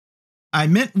I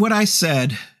meant what I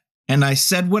said, and I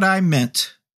said what I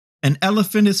meant. An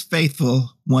elephant is faithful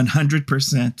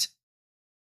 100%.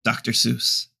 Dr.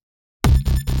 Seuss.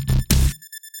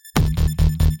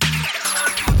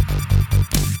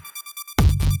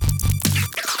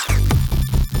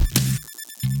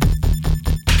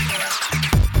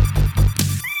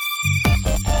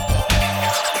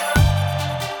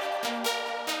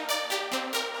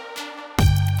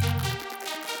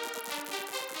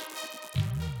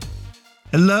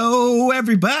 Hello,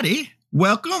 everybody.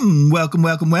 Welcome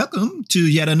to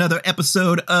yet another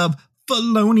episode of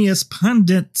Felonious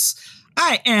Pundits.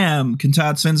 I am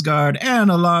Kentad Svensgaard,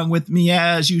 and along with me,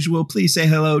 as usual, please say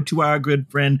hello to our good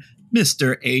friend,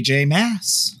 Mr. AJ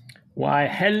Mass. Why,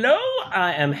 hello.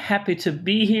 I am happy to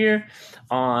be here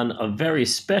on a very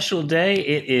special day.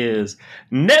 It is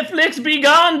Netflix Be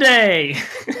Gone Day.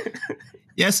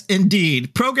 Yes,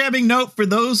 indeed. Programming note for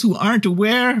those who aren't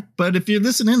aware, but if you're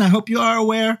listening, I hope you are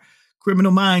aware.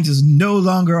 Criminal Minds is no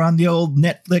longer on the old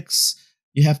Netflix.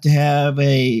 You have to have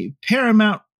a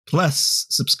Paramount Plus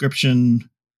subscription,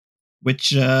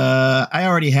 which I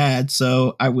already had,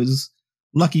 so I was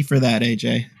lucky for that,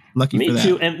 AJ. Lucky Me for that.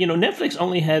 too. And, Netflix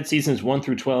only had seasons 1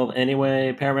 through 12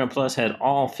 anyway. Paramount Plus had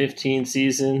all 15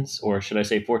 seasons, or should I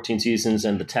say 14 seasons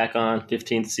and the tack on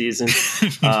 15th season.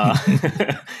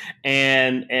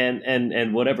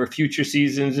 And whatever future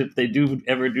seasons, if they do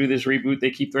ever do this reboot,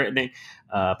 they keep threatening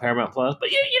Paramount Plus.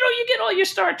 But, you get all your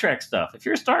Star Trek stuff. If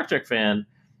you're a Star Trek fan,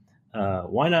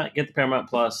 why not get the Paramount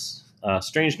Plus?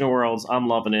 Strange New Worlds, I'm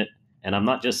loving it. And I'm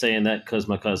not just saying that because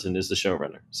my cousin is the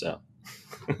showrunner. So.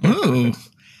 Ooh.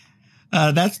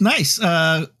 That's nice.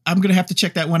 I'm going to have to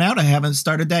check that one out. I haven't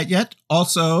started that yet.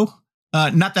 Also,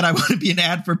 not that I want to be an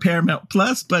ad for Paramount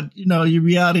Plus, but, you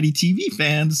reality TV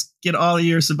fans get all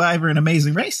your Survivor and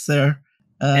Amazing Race there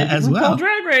as well.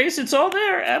 Drag Race, it's all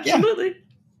there. Absolutely. Yeah.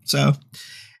 So,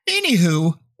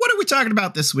 anywho, what are we talking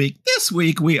about this week? This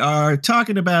week, we are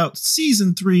talking about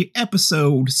Season 3,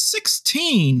 Episode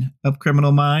 16 of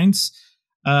Criminal Minds.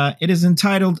 It is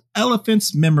entitled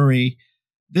Elephant's Memory.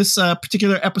 This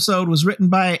particular episode was written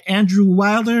by Andrew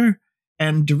Wilder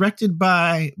and directed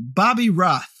by Bobby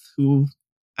Roth, who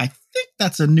I think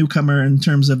that's a newcomer in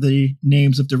terms of the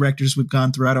names of directors we've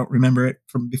gone through. I don't remember it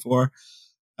from before.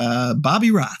 Bobby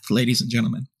Roth, ladies and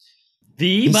gentlemen.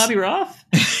 Bobby Roth?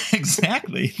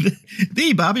 Exactly.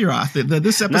 The Bobby Roth.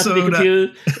 This episode...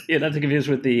 Not to confuse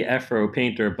with the Afro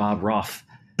painter Bob Roth.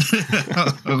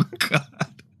 Oh,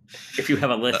 God. If you have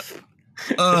a lisp.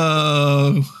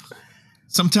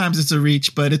 Sometimes it's a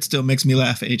reach, but it still makes me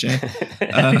laugh, AJ.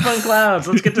 Happy fun clouds.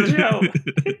 Let's get to the show.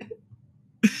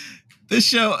 This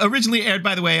show originally aired,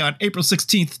 by the way, on April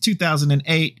 16th,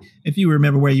 2008. If you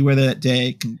remember where you were that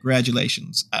day,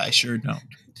 congratulations. I sure don't.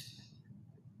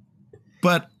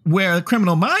 But where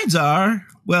Criminal Minds are,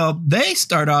 well, they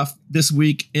start off this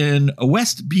week in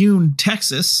West Bune,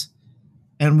 Texas,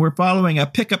 and we're following a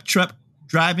pickup truck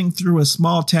driving through a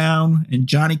small town, and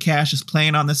Johnny Cash is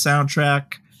playing on the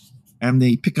soundtrack. And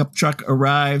the pickup truck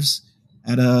arrives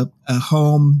at a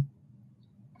home.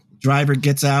 Driver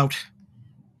gets out.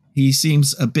 He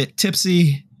seems a bit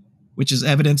tipsy, which is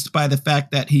evidenced by the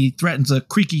fact that he threatens a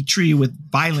creaky tree with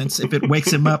violence if it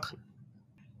wakes him up.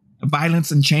 Violence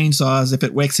and chainsaws if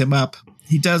it wakes him up.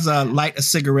 He does light a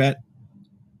cigarette,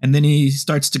 and then he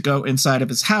starts to go inside of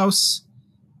his house.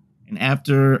 And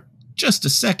after just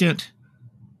a second,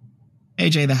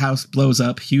 AJ, the house blows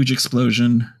up. Huge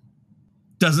explosion.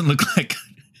 Doesn't look like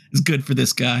it's good for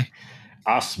this guy.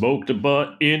 I smoked a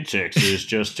butt in Texas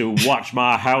just to watch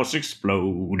my house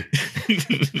explode.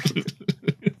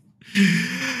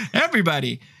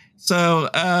 Everybody.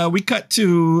 So we cut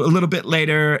to a little bit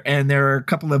later, and there are a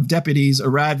couple of deputies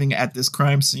arriving at this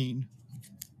crime scene.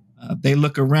 They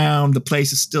look around. The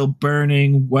place is still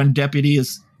burning. One deputy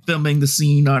is filming the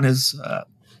scene on his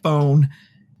phone.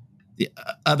 The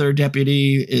other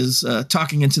deputy is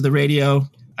talking into the radio.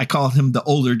 I call him the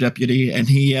older deputy, and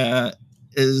he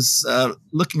is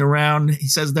looking around. He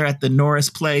says they're at the Norris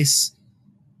place,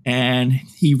 and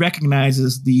he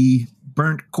recognizes the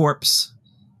burnt corpse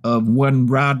of one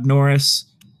Rod Norris,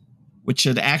 which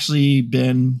had actually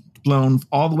been blown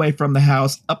all the way from the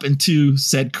house up into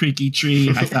said creaky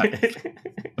tree. I thought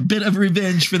a bit of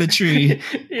revenge for the tree.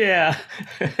 Yeah.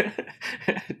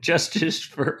 Justice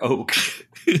for Oak.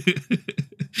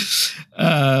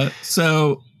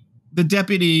 So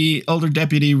the older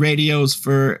deputy radios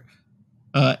for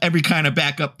every kind of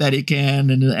backup that he can,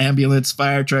 and the ambulance,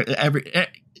 fire truck,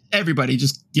 everybody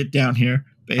just get down here,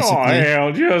 basically. Oh,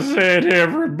 hell, just said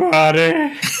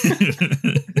everybody.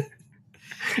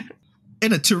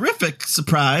 In a terrific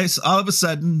surprise, all of a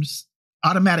sudden,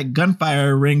 automatic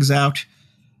gunfire rings out,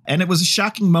 and it was a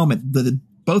shocking moment.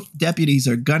 Both deputies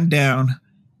are gunned down,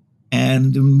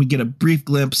 and then we get a brief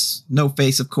glimpse, no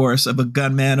face, of course, of a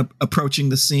gunman approaching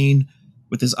the scene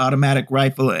with his automatic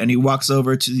rifle, and he walks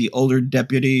over to the older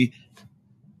deputy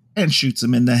and shoots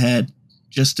him in the head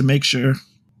just to make sure.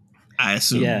 I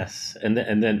assume. Yes, and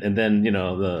then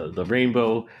the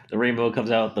rainbow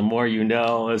comes out. The more you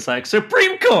know, it's like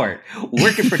Supreme Court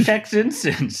working for Texans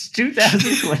since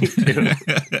 2022.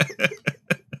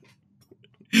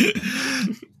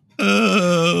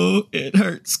 Oh, it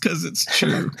hurts because it's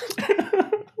true.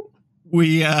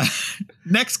 We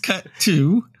next cut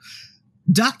to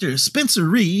Dr. Spencer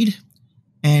Reid,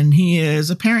 and he is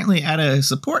apparently at a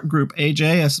support group,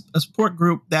 AJ, a support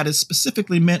group that is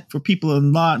specifically meant for people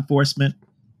in law enforcement,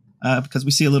 because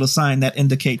we see a little sign that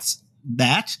indicates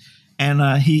that. And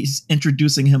he's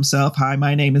introducing himself. Hi,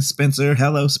 my name is Spencer.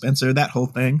 Hello, Spencer, that whole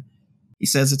thing. He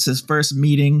says it's his first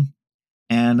meeting,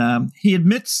 and he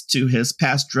admits to his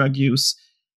past drug use.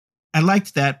 I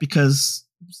liked that because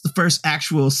it's the first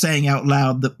actual saying out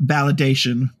loud the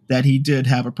validation that he did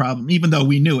have a problem, even though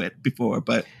we knew it before.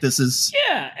 But this is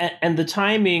and the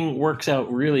timing works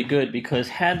out really good, because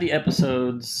had the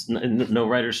episodes, no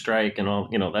writer's strike and all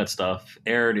that stuff,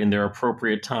 aired in their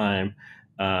appropriate time,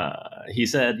 he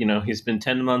said he's been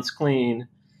 10 months clean.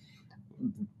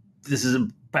 This is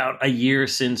about a year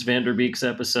since Vanderbeek's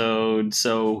episode,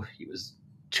 so he was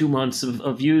 2 months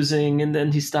of using, and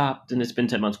then he stopped, and it's been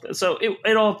 10 months. So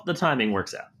it all, the timing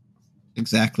works out.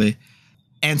 Exactly.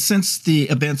 And since the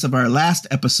events of our last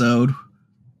episode,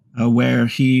 where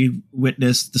he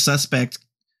witnessed the suspect,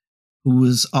 who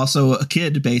was also a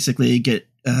kid, basically get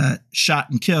shot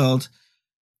and killed,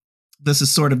 this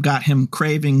has sort of got him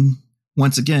craving,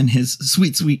 once again, his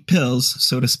sweet, sweet pills,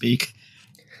 so to speak.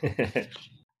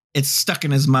 It's stuck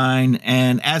in his mind,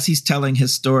 and as he's telling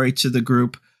his story to the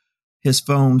group, his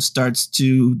phone starts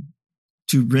to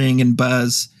ring and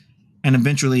buzz, and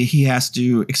eventually he has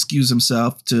to excuse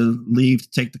himself to leave to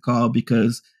take the call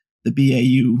because the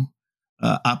BAU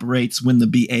operates when the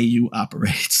BAU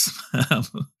operates.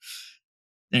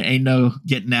 There ain't no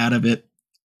getting out of it.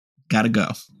 Gotta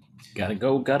go. And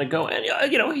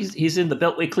he's in the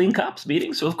Beltway Clean Cops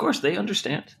meeting, so of course they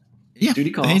understand. Yeah, duty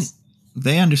calls.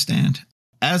 They understand.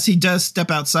 As he does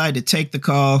step outside to take the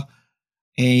call,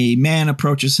 a man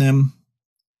approaches him,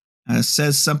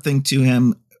 says something to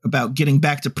him about getting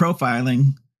back to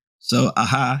profiling. So,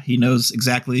 he knows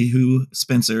exactly who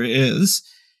Spencer is.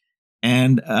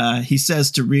 And he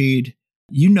says to Reid,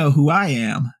 "You know who I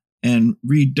am." And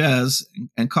Reid does,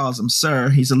 and calls him sir.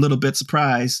 He's a little bit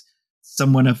surprised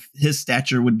someone of his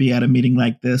stature would be at a meeting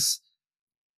like this.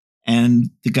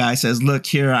 And the guy says, "Look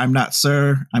here, I'm not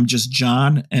sir, I'm just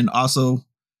John. And also,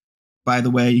 by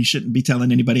the way, you shouldn't be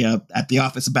telling anybody out at the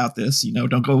office about this.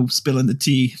 Don't go spilling the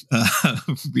tea,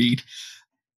 Reid."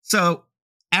 So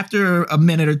after a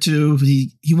minute or two,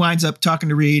 he winds up talking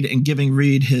to Reid and giving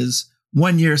Reid his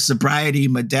 1-year sobriety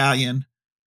medallion,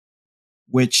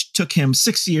 which took him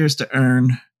 6 years to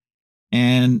earn.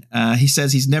 And he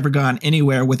says he's never gone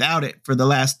anywhere without it for the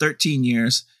last 13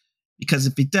 years, because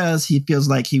if he does, he feels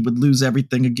like he would lose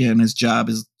everything again: his job,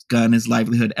 his gun, his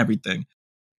livelihood, everything.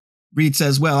 Reid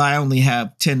says, "Well, I only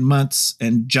have 10 months,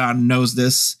 and John knows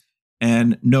this,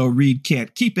 and no, Reid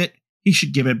can't keep it. He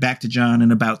should give it back to John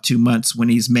in about 2 months when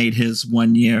he's made his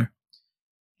 1 year."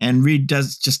 And Reid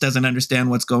just doesn't understand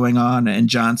what's going on, and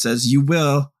John says, "You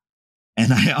will."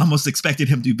 And I almost expected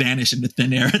him to vanish into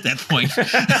thin air at that point.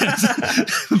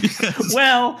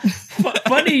 Well,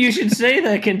 funny you should say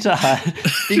that,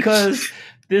 Kentad, because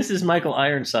this is Michael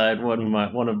Ironside,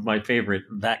 one of my favorite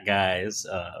that guys,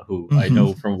 who I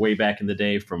know from way back in the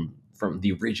day from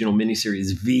the original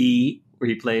miniseries V, where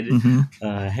he played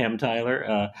Ham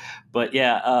Tyler. But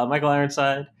yeah, Michael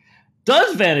Ironside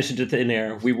does vanish into thin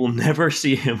air. We will never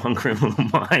see him on Criminal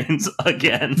Minds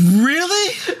again.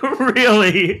 Really?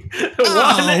 Really?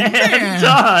 One and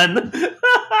done.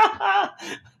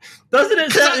 Doesn't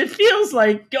it sound, it feels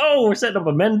like, we're setting up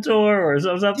a mentor or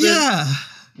something? Yeah.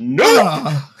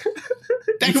 No.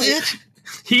 That's it?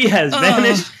 He has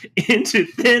vanished into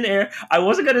thin air. I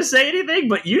wasn't going to say anything,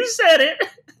 but you said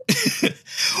it.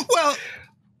 Well,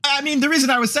 I mean, the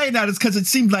reason I was saying that is because it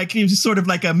seemed like he was sort of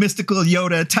like a mystical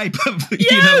Yoda type of,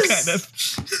 kind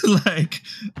of like,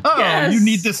 you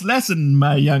need this lesson,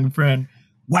 my young friend.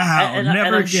 Wow,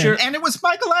 never again. Sure, and it was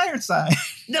Michael Ironside.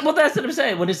 Well, that's what I'm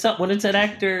saying. When it's an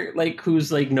actor like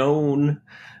who's like known,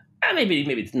 maybe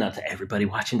it's not to everybody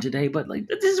watching today, but like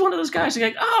this is one of those guys who's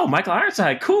like, Michael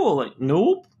Ironside, cool. Like,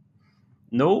 nope,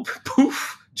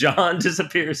 poof. John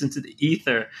disappears into the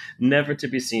ether, never to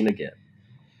be seen again.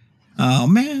 Oh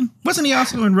man, wasn't he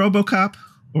also in RoboCop?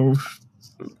 Or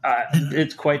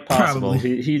it's quite possible.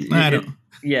 Probably. He's I don't.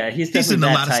 he's definitely He's in a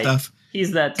that lot type. of stuff.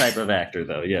 He's that type of actor,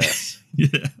 though. Yes,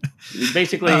 Yeah.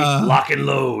 basically lock and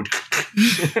load.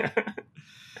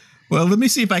 Well, let me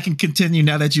see if I can continue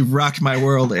now that you've rocked my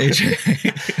world,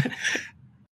 AJ.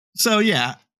 So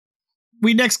yeah,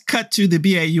 we next cut to the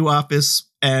BAU office,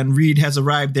 and Reed has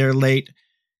arrived there late.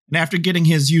 And after getting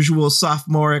his usual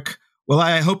sophomoric, well,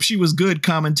 I hope she was good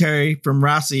commentary from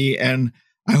Rossi, and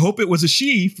I hope it was a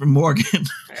she from Morgan.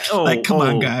 Like, come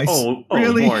on, guys.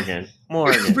 Really? Morgan.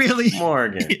 Really?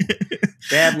 Morgan.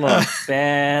 Bad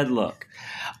luck.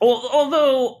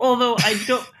 Although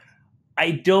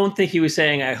I don't think he was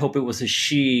saying I hope it was a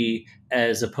she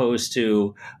as opposed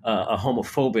to a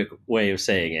homophobic way of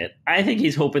saying it. I think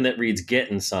he's hoping that Reed's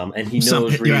getting some, and he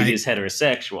knows Reed is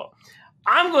heterosexual.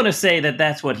 I'm going to say that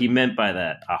that's what he meant by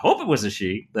that. I hope it was a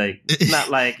she. Like, not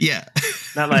like, yeah.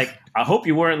 Not like, I hope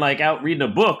you weren't like out reading a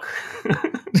book.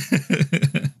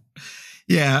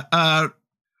 Yeah.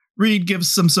 Reed gives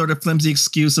some sort of flimsy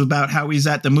excuse about how he's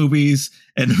at the movies.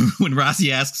 And when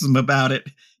Rossi asks him about it,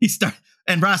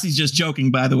 and Rossi's just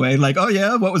joking, by the way, like, oh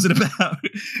yeah, what was it about?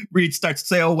 Reed starts to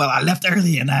say, oh, well, I left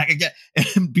early and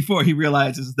before he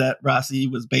realizes that Rossi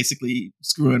was basically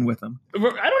screwing with him. I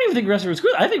don't even think Rossi was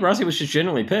screwed. I think Rossi was just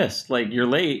generally pissed. Like, you're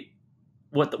late.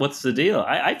 What's the deal?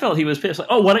 I felt he was pissed. Like,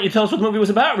 oh, why don't you tell us what the movie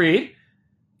was about, Reed?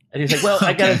 And he's like, well,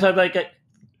 I got to like,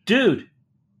 dude,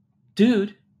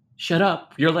 shut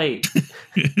up. You're late.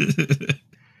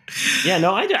 Yeah,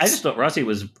 no, I just thought Rossi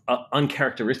was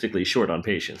uncharacteristically short on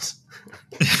patience.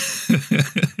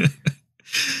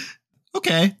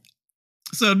 Okay.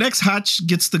 So next, Hotch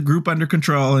gets the group under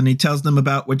control, and he tells them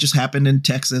about what just happened in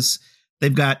Texas.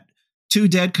 They've got 2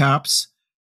 dead cops,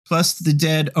 plus the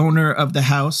dead owner of the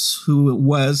house, who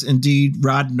was indeed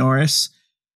Rod Norris.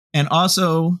 And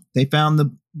also, they found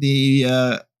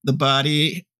the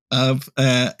body of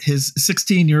his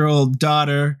 16-year-old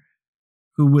daughter,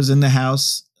 who was in the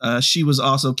house. She was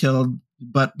also killed,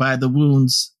 but by the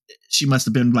wounds, she must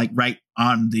have been like right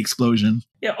on the explosion.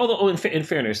 Yeah, although in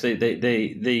fairness,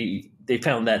 they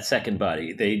found that second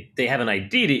body. They haven't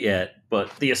ID'd it yet,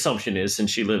 but the assumption is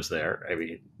since she lives there, I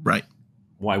mean, right?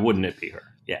 Why wouldn't it be her?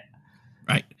 Yeah,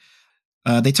 right.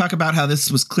 They talk about how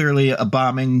this was clearly a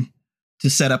bombing to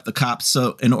set up the cops,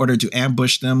 so in order to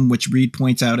ambush them, which Reed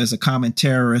points out as a common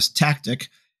terrorist tactic.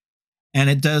 And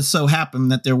it does so happen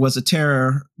that there was a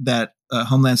terror that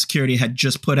Homeland Security had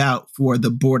just put out for the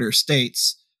border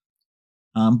states.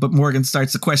 But Morgan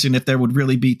starts to question if there would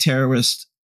really be terrorist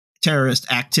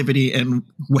activity in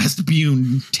West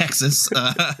Bune, Texas.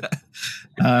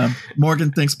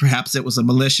 Morgan thinks perhaps it was a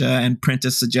militia, and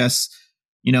Prentice suggests,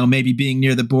 maybe being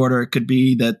near the border, it could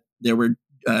be that there were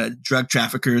drug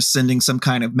traffickers sending some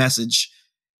kind of message.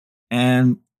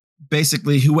 And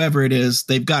basically, whoever it is,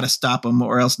 they've got to stop them,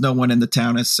 or else no one in the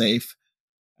town is safe.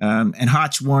 And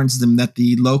Hotch warns them that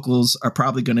the locals are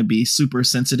probably going to be super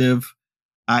sensitive,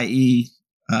 i.e.,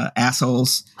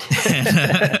 assholes,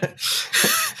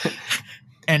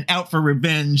 and out for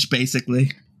revenge,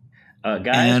 basically.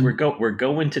 Guys, we're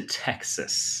going to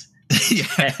Texas.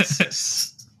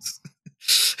 Texas.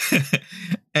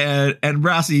 and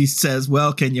Rossi says,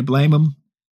 "Well, can you blame him?"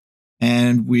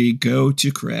 And we go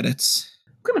to credits.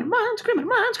 Criminal Minds, Criminal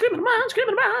Minds, Criminal Minds,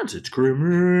 Criminal Minds. It's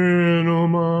Criminal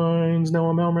Minds. Now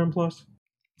on Mailman Plus.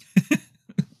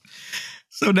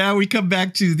 So now we come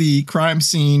back to the crime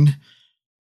scene,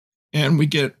 and we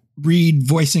get Reed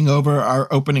voicing over our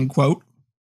opening quote.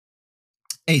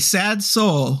 "A sad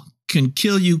soul can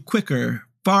kill you quicker,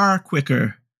 far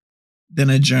quicker than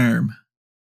a germ."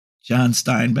 John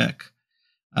Steinbeck.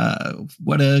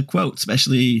 What a quote,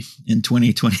 especially in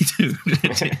 2022.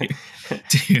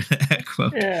 to hear that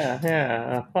quote.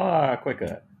 Yeah, far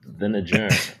quicker than a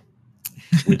germ,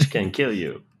 which can kill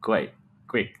you quite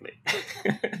quickly.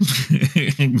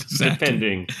 Exactly.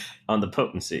 Depending on the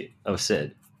potency of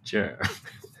said germ.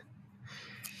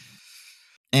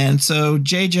 And so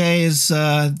JJ is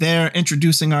there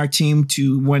introducing our team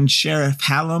to one Sheriff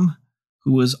Hallam,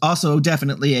 who is also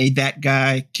definitely a that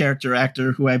guy character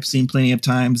actor who I've seen plenty of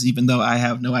times, even though I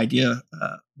have no idea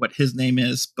what his name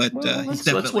is. But he's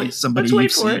definitely somebody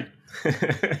you've seen.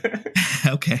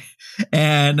 Okay.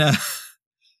 And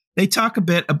they talk a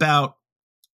bit about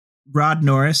Rod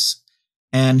Norris,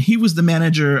 and he was the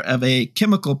manager of a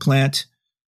chemical plant,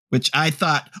 which I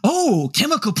thought, oh,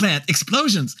 chemical plant,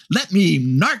 explosions. Let me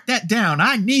narc that down.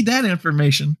 I need that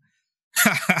information.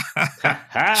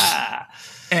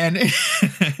 And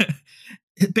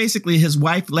basically, his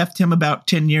wife left him about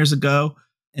 10 years ago,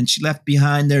 and she left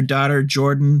behind their daughter,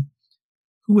 Jordan,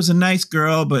 who was a nice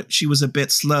girl, but she was a bit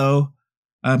slow.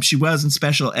 She was in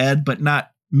special ed, but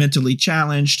not mentally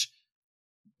challenged.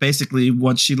 Basically,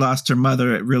 once she lost her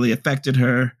mother, it really affected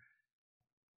her.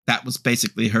 That was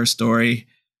basically her story.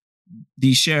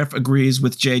 The sheriff agrees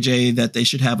with JJ that they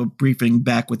should have a briefing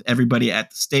back with everybody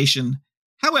at the station.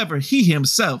 However, he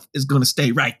himself is going to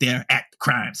stay right there at the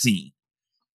crime scene.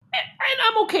 And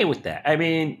I'm okay with that. I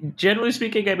mean, generally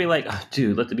speaking, I'd be like, oh,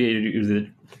 dude, let the BA do the...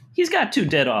 He's got 2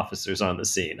 dead officers on the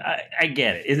scene. I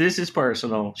get it. This is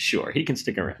personal. Sure, he can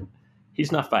stick around.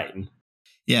 He's not fighting.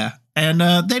 Yeah, and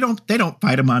they don't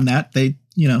fight him on that. They,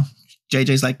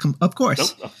 JJ's like, of course.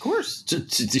 Nope, of course.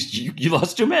 You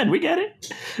lost 2 men. We get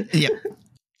it. Yeah.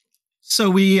 So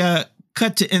we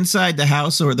cut to inside the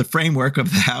house, or the framework of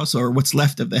the house, or what's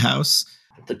left of the house.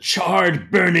 The charred,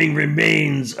 burning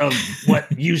remains of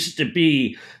what used to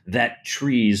be that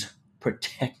tree's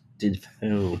protected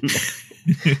home.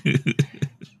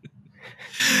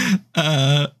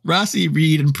 Rossi,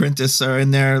 Reed, and Prentice are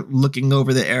in there looking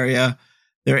over the area.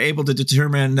 They're able to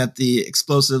determine that the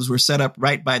explosives were set up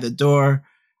right by the door.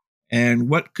 And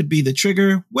what could be the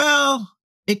trigger? Well,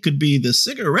 it could be the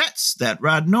cigarettes that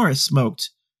Rod Norris smoked.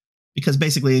 Because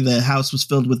basically the house was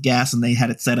filled with gas and they had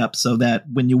it set up so that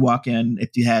when you walk in,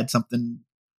 if you had something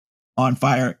on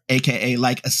fire, aka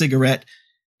like a cigarette,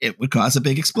 it would cause a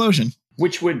big explosion.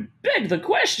 Which would beg the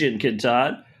question, Kid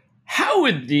Todd, how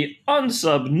would the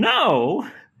unsub know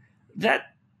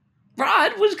that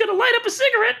Rod was going to light up a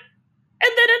cigarette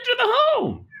and then enter the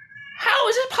home? How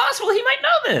is it possible he might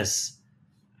know this?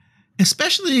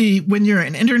 Especially when you're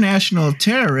an international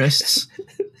terrorist.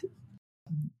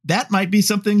 That might be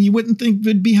something you wouldn't think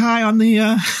would be high on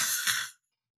the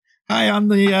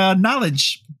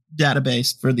knowledge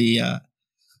database for the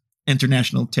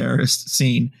international terrorist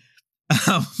scene.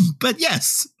 But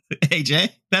yes,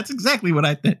 AJ, that's exactly what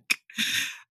I think.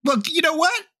 Well, you know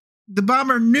what? The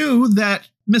bomber knew that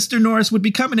Mr. Norris would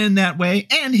be coming in that way,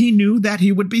 and he knew that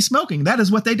he would be smoking. That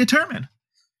is what they determined.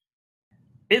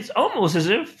 It's almost as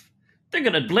if they're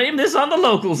going to blame this on the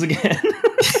locals again.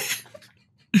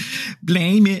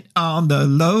 Blame it on the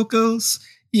locals.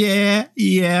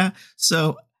 Yeah.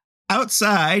 So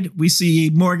outside, we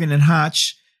see Morgan and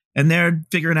Hotch, and they're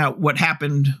figuring out what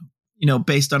happened,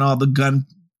 based on all the gun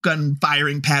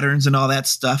firing patterns and all that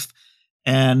stuff.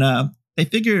 And they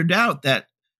figured out that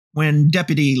when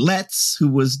Deputy Letts, who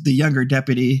was the younger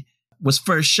deputy, was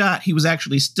first shot, he was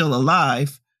actually still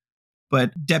alive.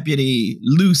 But Deputy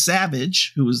Lou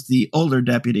Savage, who was the older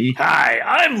deputy... Hi,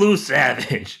 I'm Lou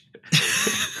Savage.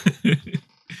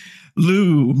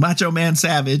 Lou, Macho Man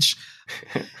Savage,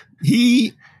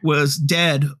 he was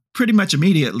dead pretty much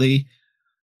immediately.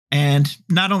 And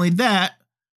not only that,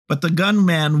 but the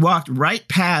gunman walked right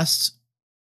past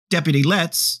Deputy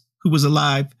Letts, who was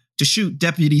alive, to shoot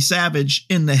Deputy Savage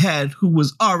in the head, who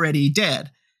was already dead.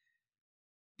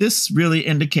 This really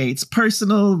indicates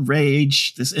personal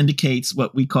rage. This indicates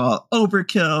what we call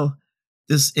overkill.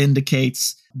 This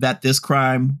indicates that this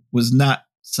crime was not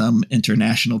some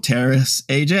international terrorists,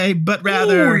 AJ, but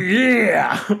rather... Oh,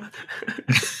 yeah!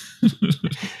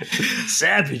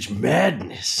 Savage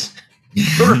madness.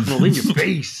 Purple in your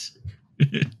face.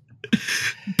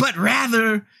 But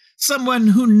rather someone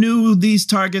who knew these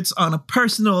targets on a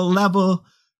personal level.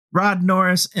 Rod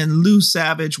Norris and Lou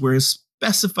Savage were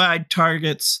specified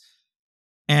targets.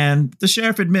 And the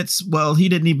sheriff admits, well, he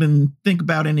didn't even think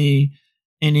about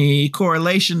any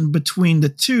correlation between the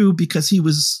two because he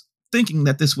was thinking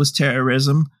that this was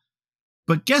terrorism.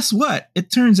 But guess what?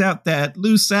 It turns out that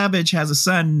Lou Savage has a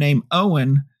son named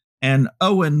Owen, and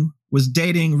Owen was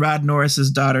dating Rod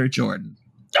Norris's daughter, Jordan.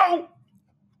 Oh!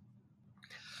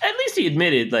 At least he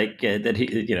admitted, that he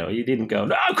didn't go,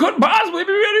 no, it couldn't possibly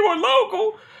be anyone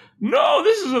local. No,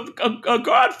 this is a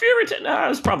God-fearing...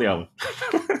 it's probably Owen.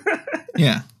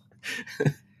 Yeah.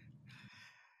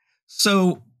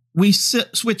 So we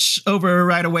switch over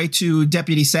right away to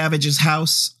Deputy Savage's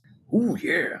house. Ooh,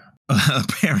 yeah.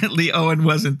 Apparently Owen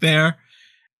wasn't there.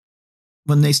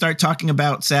 When they start talking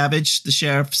about Savage, the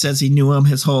sheriff says he knew him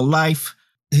his whole life.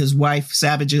 His wife,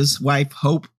 Savage's wife,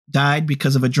 Hope, died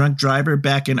because of a drunk driver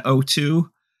back in 2002.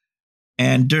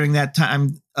 And during that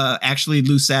time, actually,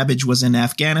 Lou Savage was in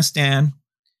Afghanistan.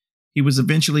 He was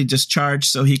eventually discharged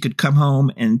so he could come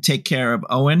home and take care of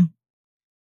Owen.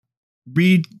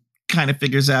 Reed kind of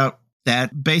figures out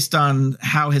that based on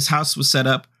how his house was set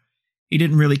up, he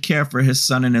didn't really care for his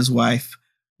son and his wife.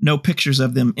 No pictures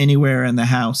of them anywhere in the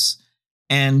house.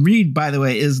 And Reed, by the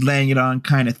way, is laying it on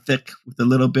kind of thick with a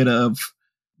little bit of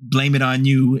blame it on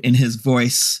you in his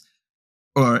voice.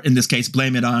 or in this case,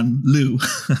 blame it on Lou.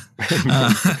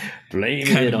 Blame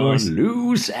it on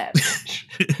Lou Savage.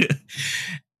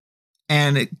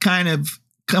 And it kind of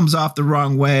comes off the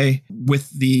wrong way with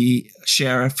the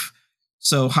sheriff.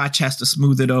 So Hotch has to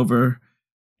smooth it over.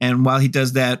 And while he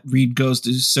does that, Reed goes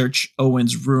to search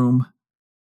Owen's room.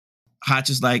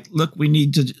 Hotch is like, look, we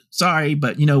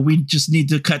just need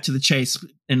to cut to the chase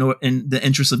in the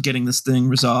interest of getting this thing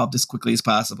resolved as quickly as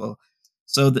possible.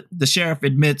 So the sheriff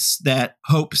admits that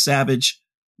Hope Savage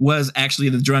was actually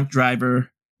the drunk driver,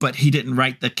 but he didn't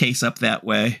write the case up that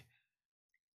way.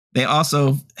 They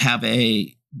also have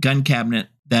a gun cabinet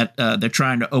that they're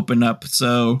trying to open up.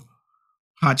 So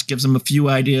Hotch gives them a few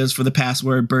ideas for the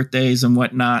password, birthdays, and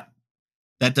whatnot.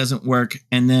 That doesn't work.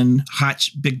 And then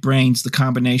Hotch big brains the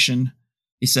combination.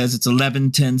 He says it's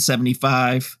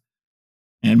 11/10/75.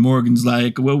 And Morgan's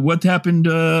like, well, what happened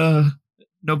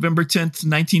November 10th,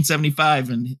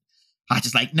 1975? And Hotch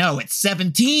is like, no, it's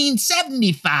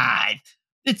 1775.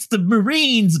 It's the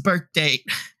Marines' birthday.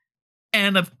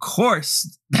 And of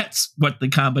course, that's what the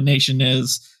combination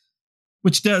is,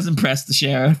 which does impress the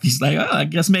sheriff. He's like, oh, I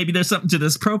guess maybe there's something to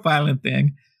this profiling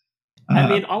thing. I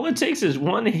mean, all it takes is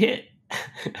one hit.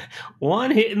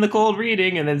 One hit in the cold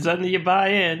reading, and then suddenly you buy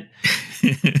in.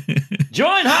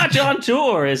 Join Hotch on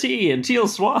tour as he and Teal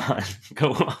Swan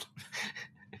go on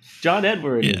John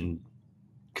Edward and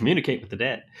communicate with the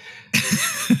dead.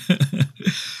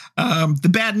 The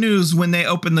bad news when they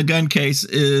open the gun case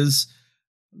is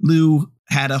Lou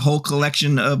had a whole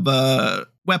collection of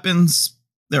weapons.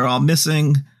 They're all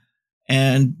missing.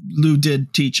 And Lou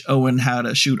did teach Owen how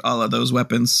to shoot all of those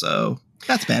weapons. So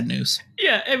that's bad news.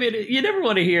 Yeah, I mean, you never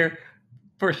want to hear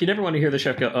the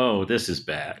chef go, oh, this is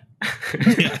bad.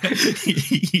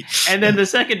 And then the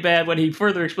second bad, when he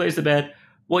further explains the bad,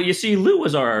 well, you see, Lou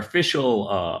was our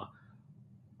official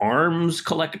arms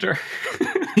collector.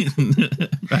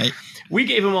 Right. We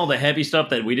gave him all the heavy stuff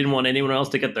that we didn't want anyone else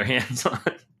to get their hands on.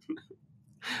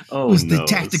 Oh, was the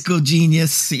tactical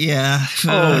genius. Yeah.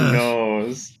 Oh,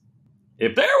 no.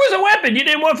 If there was a weapon you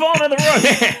didn't want falling in the wrong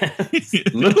hands,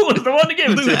 Lou was the one to give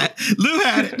it to. Lou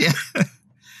had it,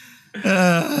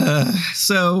 yeah.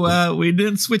 So we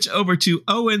then switch over to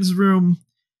Owen's room,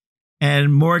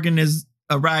 and Morgan is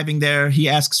arriving there. He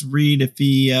asks Reed if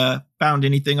he found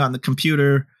anything on the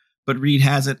computer, but Reed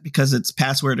hasn't because it's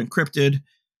password encrypted.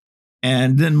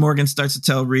 And then Morgan starts to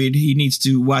tell Reed he needs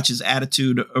to watch his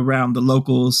attitude around the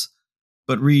locals,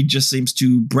 but Reed just seems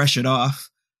to brush it off.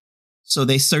 So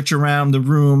they search around the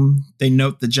room. They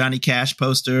note the Johnny Cash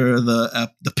poster,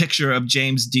 the picture of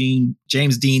James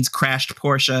Dean's crashed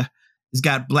Porsche. He's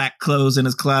got black clothes in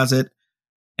his closet.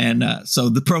 And so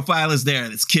the profile is there.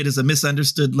 This kid is a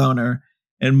misunderstood loner.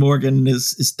 And Morgan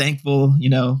is thankful,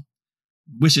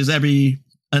 wishes every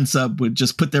unsub would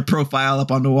just put their profile up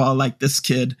on the wall like this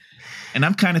kid. And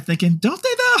I'm kind of thinking, don't they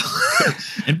though?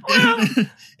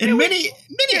 in many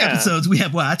episodes we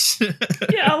have watched.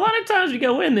 Yeah, a lot of times you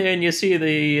go in there and you see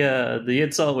the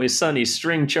It's Always Sunny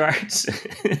string charts. We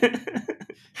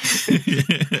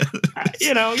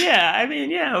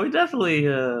definitely,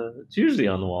 it's usually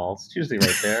on the walls. It's usually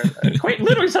right there. Quite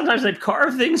literally, sometimes they've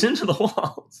carved things into the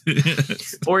walls.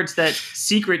 Or it's that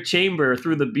secret chamber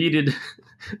through the beaded,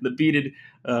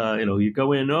 you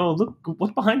go in, oh, look,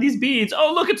 what's behind these beads?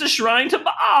 Oh, look, it's a shrine to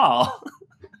Baal.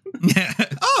 Yeah.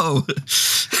 Oh,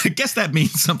 I guess that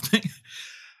means something.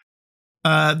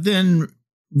 Then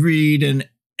Reed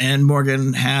and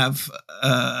Morgan have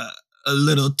a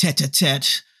little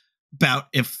tete-a-tete about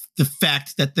if the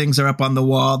fact that things are up on the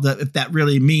wall, if that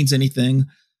really means anything.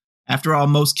 After all,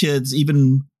 most kids,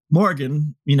 even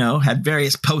Morgan, had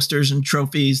various posters and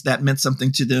trophies that meant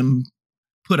something to them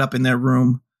put up in their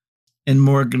room. And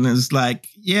Morgan is like,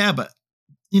 yeah, but,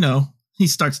 he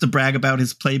starts to brag about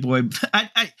his Playboy.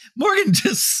 Morgan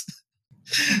just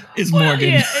is Morgan.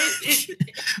 Yeah,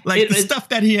 the stuff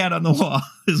that he had on the wall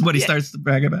is what he starts to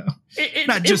brag about.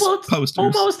 Not just posters.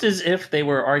 Almost as if they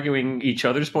were arguing each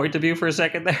other's point of view for a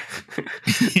second there.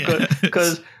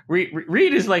 Because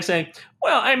Reed is like saying,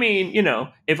 well, I mean,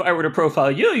 if I were to profile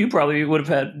you, you probably would have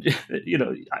had,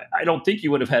 I don't think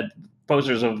you would have had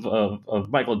posters of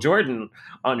Michael Jordan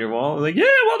on your wall. Like, yeah,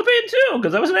 well, the pain too,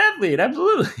 because I was an athlete,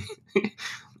 absolutely.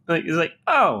 He's like,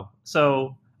 oh,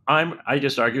 so I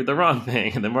just argued the wrong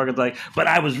thing. And then Morgan's like, but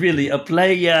I was really a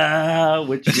player,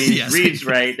 which means yes. Reed's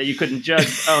right, that you couldn't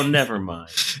judge. Oh, never mind.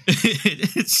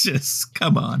 It's just,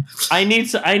 come on. I need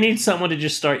someone to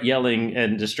just start yelling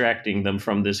and distracting them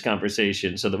from this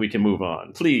conversation so that we can move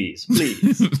on. Please.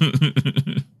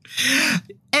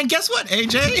 And guess what,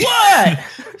 AJ? What?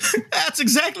 That's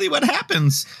exactly what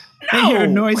happens.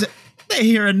 No. They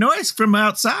hear a noise from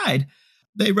outside.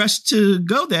 they rush to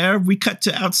go there. We cut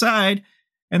to outside,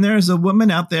 and there's a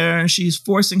woman out there, and she's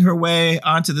forcing her way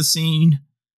onto the scene,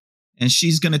 and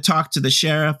she's going to talk to the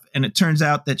sheriff, and it turns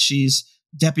out that she's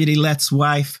Deputy Lett's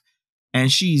wife,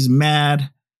 and she's mad,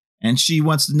 and she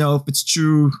wants to know if it's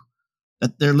true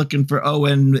that they're looking for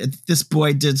Owen. If this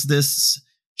boy did this,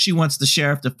 she wants the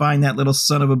sheriff to find that little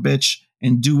son of a bitch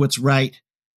and do what's right.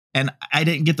 And I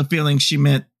didn't get the feeling she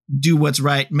meant do what's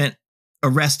right, meant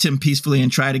arrest him peacefully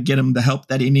and try to get him the help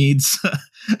that he needs.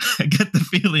 I get the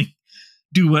feeling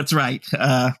do what's right.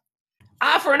 Eye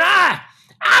for an eye!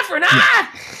 Eye for an eye!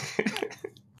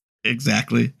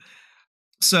 Exactly.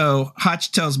 So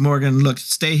Hotch tells Morgan, look,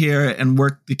 stay here and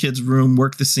work the kid's room,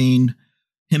 work the scene.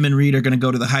 Him and Reed are going to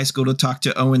go to the high school to talk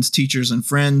to Owen's teachers and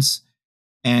friends.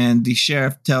 And the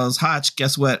sheriff tells Hotch,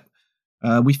 guess what?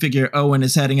 We figure Owen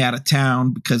is heading out of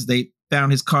town because they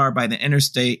found his car by the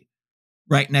interstate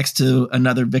right next to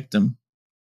another victim.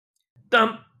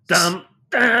 Dum, dum,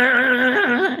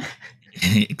 dum.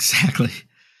 Exactly.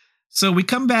 So we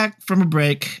come back from a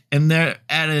break, and they're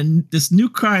at this new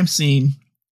crime scene.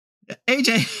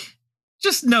 AJ,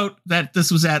 just note that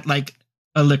this was at like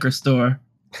a liquor store.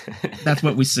 That's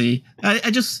what we see. I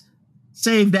just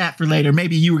saved that for later.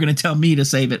 Maybe you were going to tell me to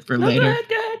save it for later.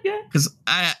 Because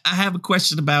I have a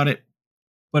question about it,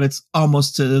 but it's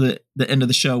almost to the end of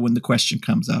the show when the question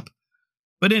comes up.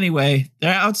 But anyway,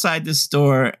 they're outside this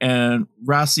store, and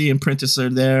Rossi and Prentice are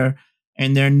there,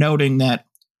 and they're noting that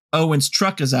Owen's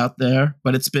truck is out there,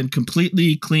 but it's been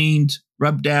completely cleaned,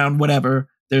 rubbed down, whatever.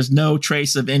 There's no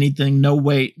trace of anything, no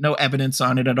weight, no evidence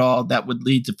on it at all that would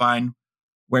lead to find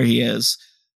where he is.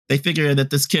 They figure that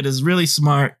this kid is really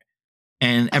smart,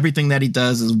 and everything that he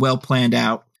does is well planned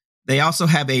out. They also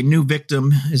have a new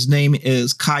victim. His name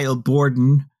is Kyle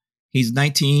Borden. He's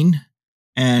 19,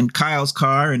 and Kyle's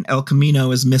car in El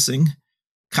Camino is missing.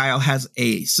 Kyle has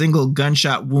a single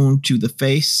gunshot wound to the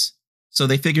face. So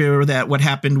they figure that what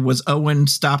happened was Owen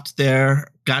stopped there,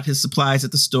 got his supplies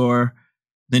at the store.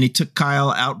 Then he took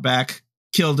Kyle out back,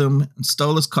 killed him, and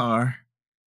stole his car.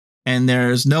 And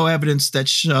there's no evidence that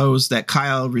shows that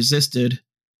Kyle resisted.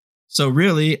 So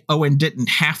really, Owen didn't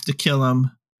have to kill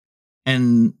him.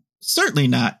 And certainly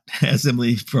not, as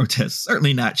Emily protests,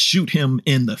 certainly not shoot him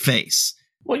in the face.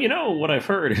 Well, you know, what I've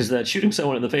heard is that shooting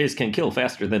someone in the face can kill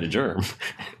faster than a germ.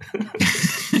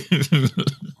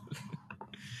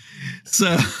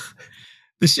 So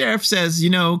the sheriff says, you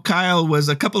know, Kyle was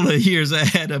a couple of years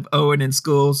ahead of Owen in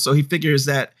school, so he figures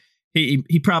that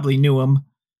he probably knew him.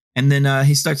 And then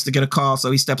he starts to get a call,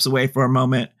 so he steps away for a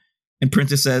moment. And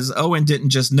Prentice says Owen didn't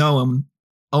just know him.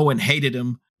 Owen hated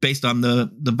him based on the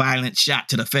violent shot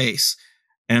to the face.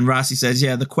 And Rossi says,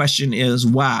 yeah, the question is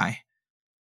why?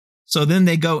 So then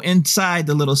they go inside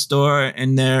the little store,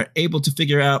 and they're able to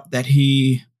figure out that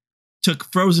he took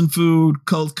frozen food,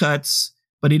 cold cuts,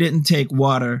 but he didn't take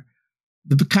water.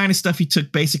 The kind of stuff he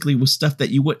took basically was stuff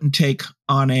that you wouldn't take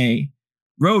on a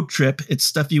road trip. It's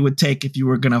stuff you would take if you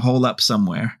were going to hole up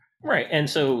somewhere. Right, and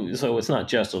so it's not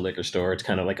just a liquor store; it's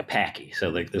kind of like a packy. So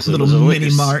like there's a little mini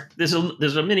mart. There's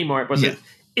a mini mart, but yeah.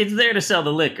 It's there to sell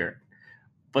the liquor,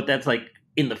 but that's like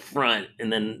in the front,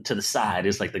 and then to the side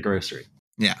is like the grocery.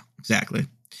 Yeah, exactly.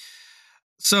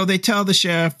 So they tell the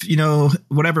sheriff, you know,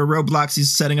 whatever roadblocks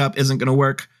he's setting up isn't going to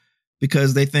work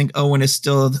because they think Owen is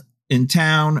still in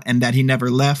town and that he never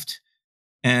left.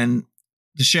 And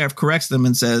the sheriff corrects them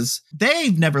and says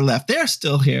they've never left; they're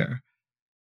still here.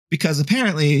 Because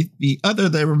apparently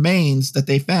the remains that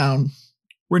they found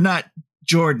were not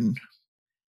Jordan.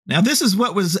 Now, this is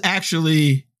what was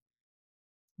actually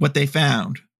what they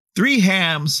found. 3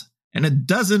 hams and a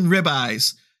dozen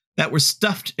ribeyes that were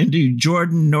stuffed into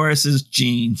Jordan Norris's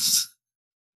jeans.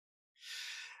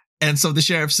 And so the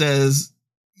sheriff says,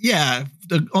 yeah,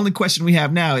 the only question we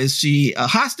have now, is she a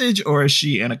hostage or is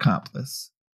she an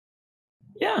accomplice?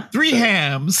 Yeah. 3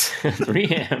 hams. 3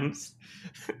 hams.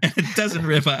 And a dozen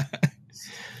ribeyes.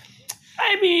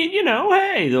 I mean, you know,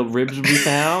 hey, the ribs we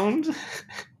found.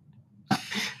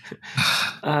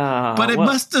 But it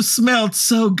must have smelled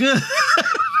so good.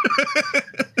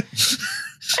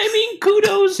 I mean,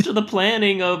 kudos to the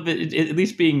planning of it at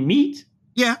least being meat.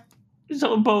 Yeah. If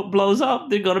someone blows up,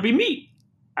 they're going to be meat.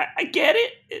 I get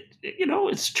it. You know,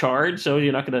 it's charred, so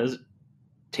you're not going to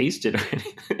taste it or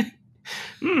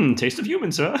anything. Taste of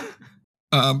human, sir.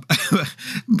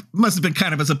 Must have been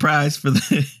kind of a surprise for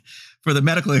the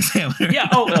medical examiner. Yeah.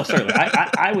 Oh, certainly.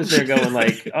 I was there going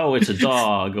like, oh, it's a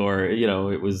dog, or you know,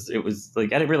 it was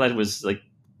like I didn't realize it was like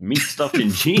meat stuffed in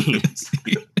jeans.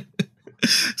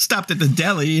 Stopped at the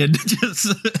deli and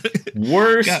just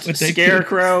worst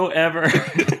scarecrow ever.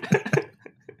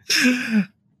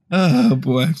 Oh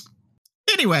boy.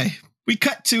 Anyway, We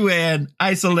cut to an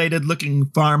isolated looking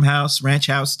farmhouse, ranch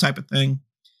house type of thing.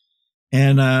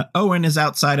 And Owen is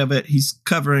outside of it. He's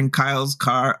covering Kyle's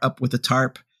car up with a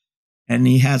tarp. And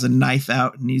he has a knife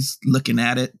out and he's looking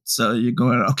at it. So you're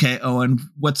going, okay, Owen,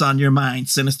 what's on your mind,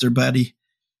 Sinister Buddy?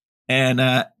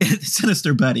 And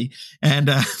Sinister Buddy. And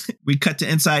we cut to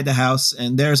inside the house.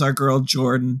 And there's our girl,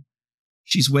 Jordan.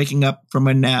 She's waking up from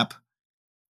a nap.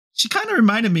 She kind of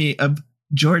reminded me of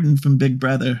Jordan from Big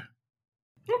Brother.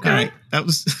 Okay. All right. That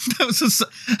was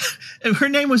her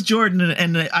name was Jordan,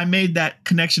 and I made that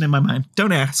connection in my mind.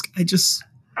 Don't ask. I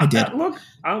did. Look,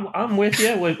 I'm with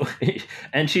you.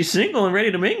 And she's single and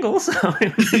ready to mingle, so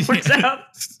it works out.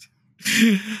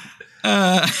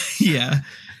 Yeah.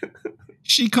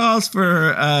 She calls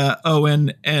for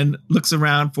Owen and looks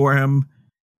around for him.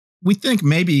 We think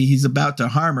maybe he's about to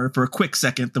harm her for a quick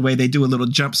second, the way they do a little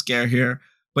jump scare here.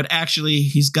 But actually,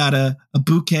 he's got a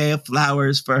bouquet of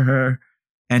flowers for her.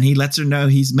 And he lets her know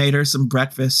he's made her some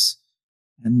breakfast.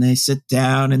 And they sit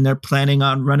down and they're planning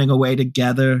on running away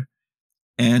together.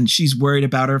 And she's worried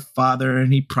about her father.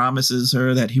 And he promises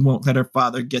her that he won't let her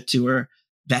father get to her,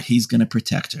 that he's going to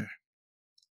protect her.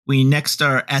 We next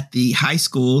are at the high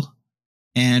school.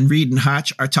 And Reed and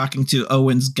Hotch are talking to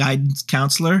Owen's guidance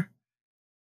counselor.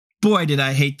 Boy, did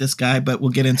I hate this guy, but we'll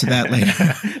get into that later.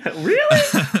 Really?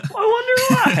 I wonder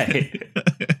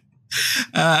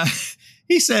why.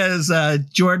 He says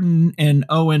Jordan and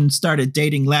Owen started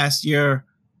dating last year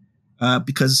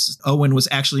because Owen was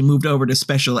actually moved over to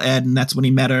special ed, and that's when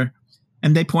he met her.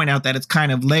 And they point out that it's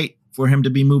kind of late for him to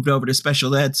be moved over to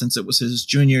special ed since it was his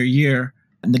junior year.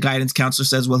 And the guidance counselor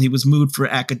says, well, he was moved for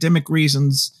academic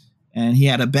reasons, and he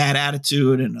had a bad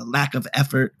attitude and a lack of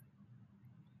effort.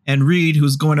 And Reed,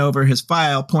 who's going over his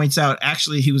file, points out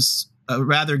actually he was a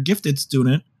rather gifted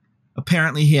student.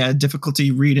 Apparently he had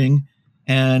difficulty reading,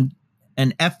 and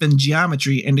an F in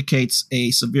geometry indicates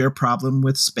a severe problem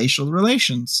with spatial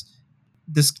relations.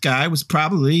 This guy was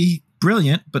probably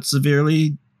brilliant, but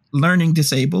severely learning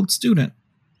disabled student.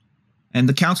 And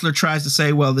the counselor tries to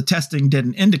say, well, the testing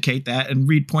didn't indicate that. And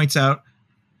Reed points out,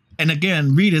 and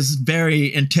again, Reed is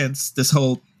very intense this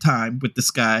whole time with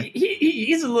this guy.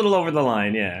 He's a little over the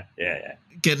line. Yeah.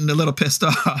 Getting a little pissed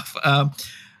off.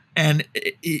 And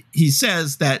he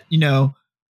says that,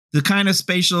 the kind of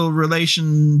spatial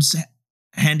relations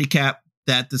handicap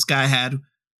that this guy had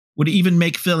would even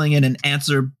make filling in an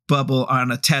answer bubble on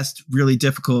a test really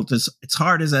difficult. It's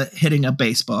hard as hitting a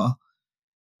baseball.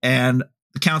 And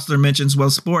the counselor mentions, well,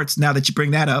 sports, now that you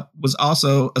bring that up, was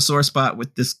also a sore spot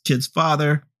with this kid's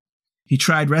father. He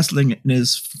tried wrestling in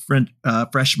his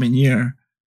freshman year,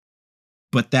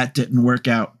 but that didn't work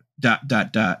out, ...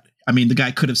 I mean, the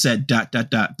guy could have said ...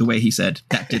 the way he said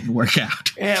that didn't work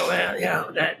out. Yeah,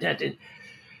 well, that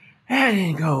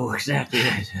didn't go exactly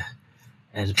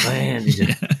as planned. He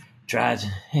just tried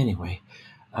to, anyway.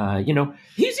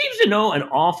 He seems to know an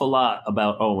awful lot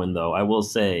about Owen, though, I will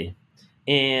say.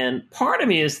 And part of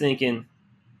me is thinking,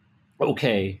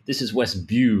 okay, this is West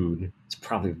Bude. It's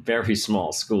probably a very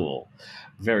small school,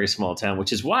 very small town,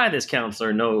 which is why this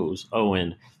counselor knows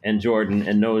Owen and Jordan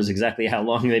and knows exactly how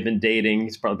long they've been dating.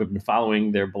 He's probably been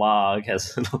following their blog,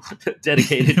 has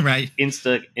dedicated right.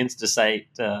 Insta site,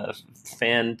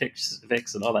 fan pics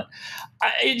and all that.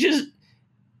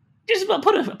 Just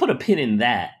put a pin in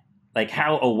that, like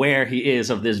how aware he is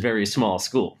of this very small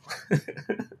school.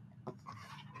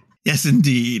 Yes,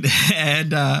 indeed.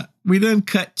 And we then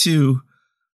cut to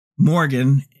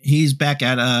Morgan. He's back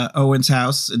at Owen's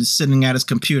house and is sitting at his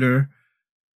computer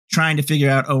trying to figure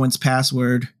out Owen's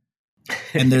password.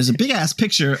 And there's a big ass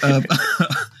picture of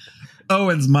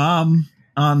Owen's mom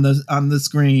on the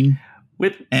screen.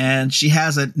 And she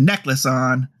has a necklace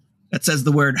on that says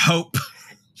the word hope.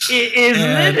 It is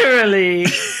literally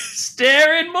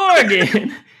staring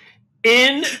Morgan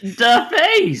in the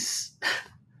face.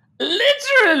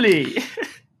 Literally.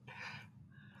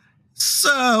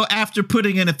 So after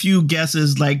putting in a few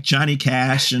guesses like Johnny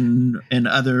Cash and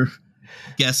other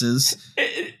guesses,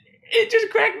 it just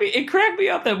cracked me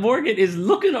up that Morgan is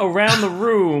looking around the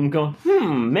room going,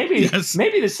 maybe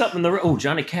there's something in the room. Oh,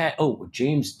 Johnny Cash. Oh,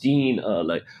 James Dean.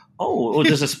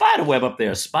 There's a spider web up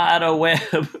there. Spider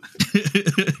web.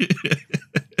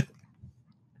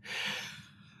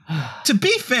 To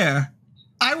be fair,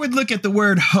 I would look at the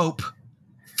word hope,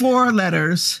 4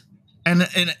 letters, and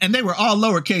they were all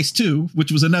lowercase too,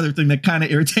 which was another thing that kind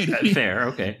of irritated me. Fair,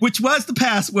 okay. Which was the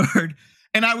password.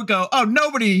 And I would go,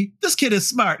 this kid is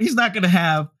smart. He's not going to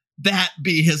have that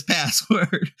be his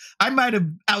password. I might have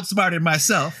outsmarted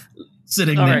myself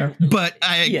sitting all there, right. But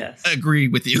I agree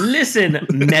with you. Listen,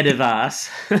 Medivas.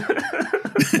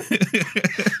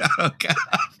 Oh, God.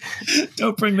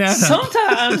 Don't bring that up.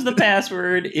 Sometimes the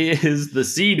password is the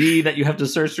CD that you have to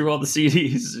search through all the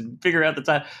CDs and figure out the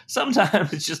time.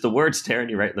 Sometimes it's just the word staring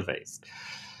you right in the face.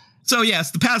 So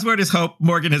yes, the password is Hope.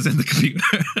 Morgan is in the computer.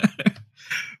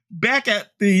 Back at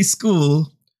the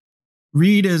school,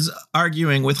 Reed is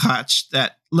arguing with Hotch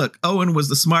that, look, Owen was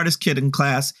the smartest kid in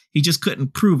class. He just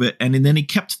couldn't prove it. And then he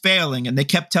kept failing and they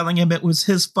kept telling him it was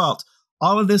his fault.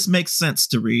 All of this makes sense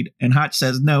to Reed. And Hotch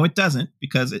says, no, it doesn't,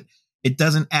 because it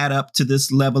doesn't add up to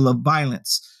this level of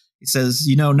violence. He says,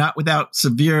 not without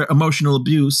severe emotional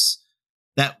abuse,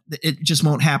 that it just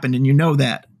won't happen. And you know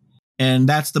that. And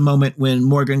that's the moment when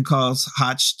Morgan calls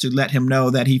Hotch to let him know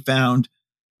that he found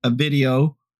a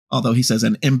video, although he says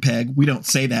an MPEG. We don't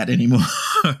say that anymore.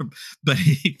 But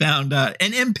he found an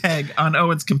MPEG on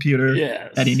Owen's computer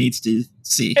that he needs to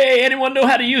see. Hey, anyone know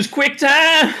how to use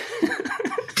QuickTime?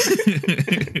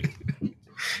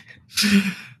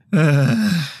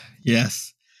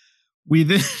 Yes. We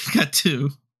then got to...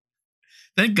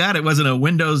 Thank God it wasn't a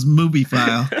Windows movie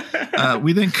file.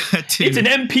 We then cut to... It's an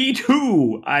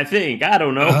MP2, I think. I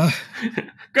don't know.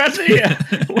 Garcia,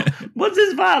 what's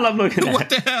this file I'm looking at? What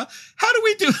the hell? How do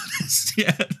we do this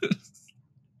yet?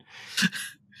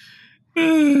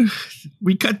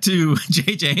 We cut to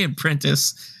JJ and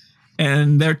Prentice,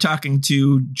 and they're talking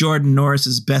to Jordan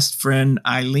Norris's best friend,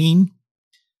 Eileen.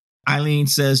 Eileen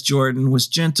says Jordan was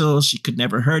gentle. She could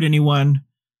never hurt anyone.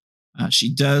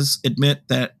 She does admit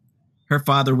that her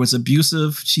father was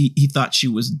abusive. He thought she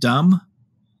was dumb.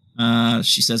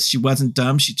 She says she wasn't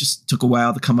dumb. She just took a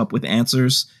while to come up with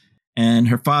answers. And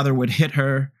her father would hit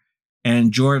her,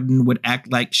 and Jordan would act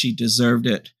like she deserved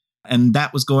it. And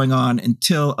that was going on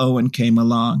until Owen came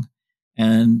along.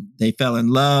 And they fell in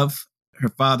love. Her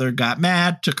father got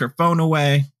mad, took her phone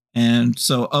away. And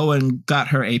so Owen got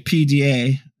her a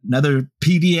PDA, another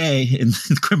PDA in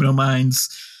Criminal Minds.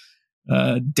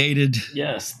 Dated.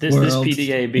 Yes, this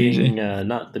PDA being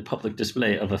not the public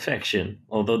display of affection,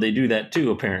 although they do that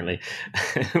too, apparently,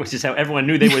 which is how everyone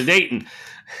knew they were dating.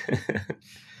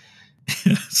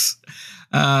 Yes.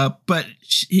 But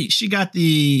she got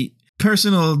the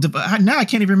personal device. Now I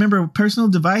can't even remember. Personal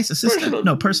device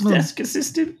assistant? Personal desk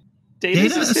assistant?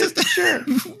 Data assistant? Sure.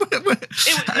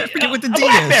 I forget what the D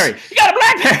BlackBerry. is. You got a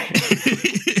BlackBerry.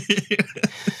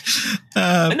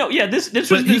 No, yeah, this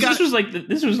was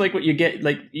like what you get.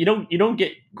 Like you don't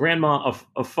get grandma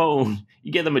a phone.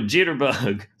 You get them a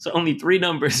jitterbug. So only 3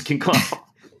 numbers can call,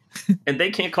 and they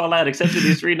can't call out except for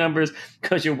these 3 numbers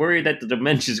because you're worried that the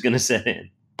dementia is going to set in.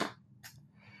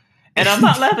 And I'm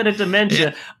not laughing at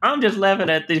dementia. I'm just laughing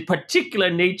at the particular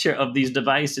nature of these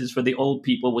devices for the old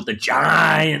people with the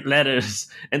giant letters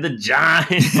and the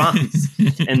giant fonts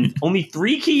and only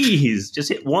 3 keys. Just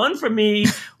hit 1 for me,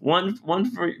 one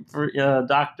for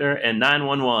doctor, and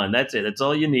 911. That's it. That's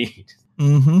all you need.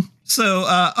 Mm-hmm. So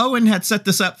Owen had set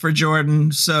this up for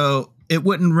Jordan, so it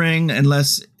wouldn't ring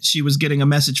unless she was getting a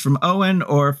message from Owen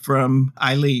or from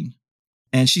Eileen.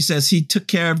 And she says he took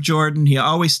care of Jordan. He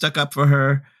always stuck up for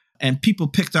her. And people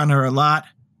picked on her a lot.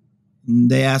 And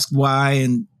they ask why.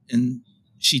 And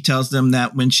she tells them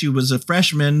that when she was a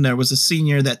freshman, there was a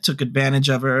senior that took advantage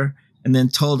of her and then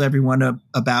told everyone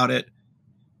about it.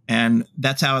 And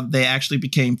that's how they actually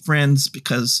became friends,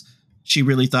 because she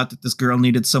really thought that this girl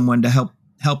needed someone to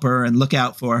help her and look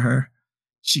out for her.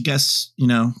 She guessed,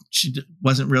 she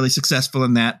wasn't really successful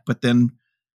in that. But then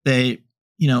they,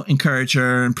 encourage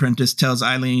her. And Prentice tells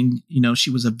Eileen,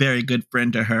 she was a very good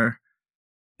friend to her.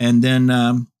 And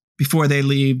then before they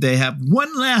leave, they have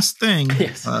one last thing,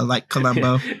 like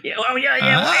Columbo. One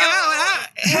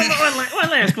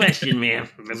last question, man,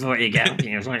 before you go.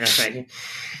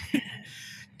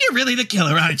 You're really the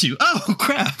killer, aren't you? Oh,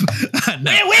 crap.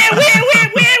 No. Where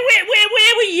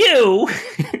were you?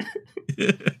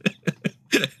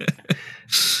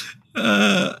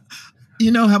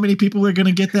 You know how many people are going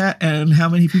to get that and how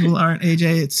many people aren't,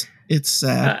 AJ? It's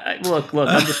sad. Look,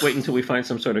 I'm just waiting until we find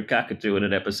some sort of cockatoo in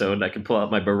an episode and I can pull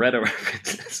out my Beretta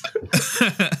references.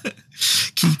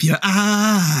 Keep your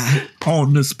eye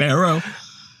on the sparrow.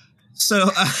 So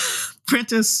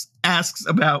Prentice asks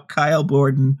about Kyle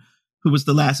Borden, who was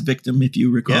the last victim, if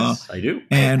you recall. Yes, I do.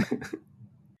 And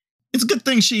it's a good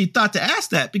thing she thought to ask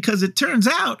that, because it turns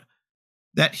out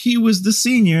that he was the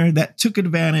senior that took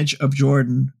advantage of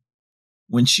Jordan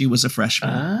when she was a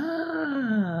freshman.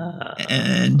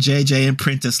 And JJ and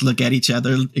Prentice look at each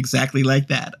other exactly like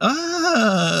that.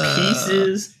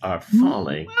 Pieces are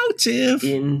falling motive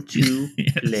into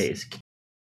place.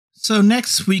 So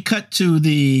next we cut to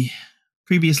the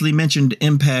previously mentioned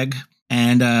MPEG,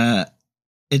 and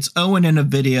it's Owen in a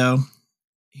video.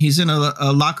 He's in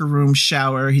a locker room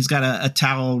shower. He's got a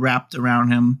towel wrapped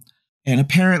around him. And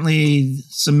apparently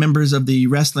some members of the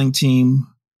wrestling team,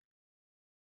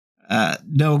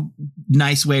 no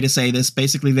nice way to say this,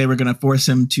 basically they were going to force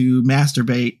him to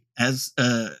masturbate as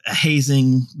a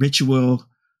hazing ritual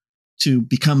to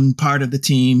become part of the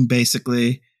team,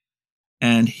 basically.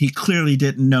 And he clearly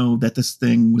didn't know that this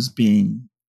thing was being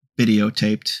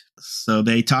videotaped. So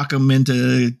they talk him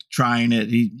into trying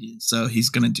it. So he's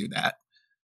going to do that.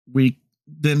 We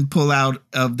then pull out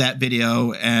of that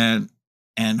video, and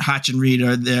Hotch and Reed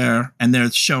are there, and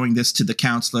they're showing this to the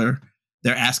counselor.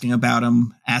 They're asking about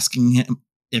him, asking him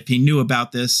if he knew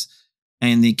about this.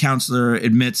 And the counselor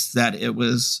admits that it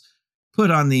was put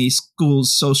on the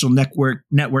school's social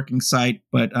networking site,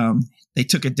 but they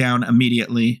took it down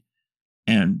immediately.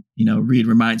 And, Reed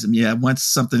reminds him, once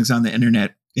something's on the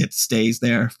internet, it stays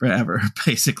there forever,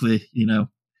 basically,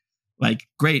 like,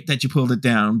 great that you pulled it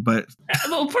down. But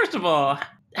well, first of all,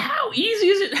 how easy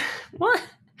is it? What?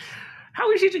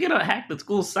 How easy to get a hack the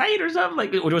school site or something?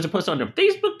 Like, or was it posted on their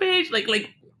Facebook page? Like,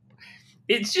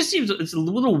 it just seems it's a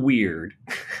little weird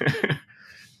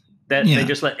that they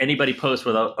just let anybody post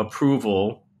without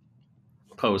approval,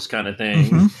 post kind of thing.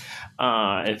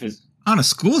 Mm-hmm. If it's on a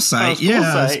school site,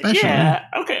 especially. Yeah,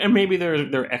 okay, and maybe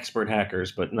they're expert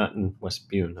hackers, but not in West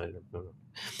Bune. I don't know.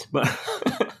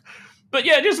 But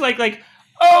yeah, just like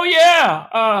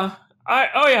I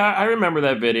remember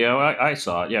that video. I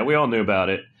saw it. Yeah, we all knew about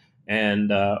it. And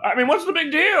what's the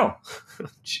big deal?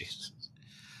 Jesus.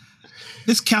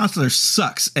 This counselor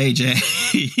sucks, AJ.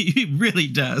 He really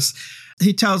does.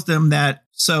 He tells them that,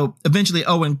 so eventually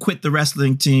Owen quit the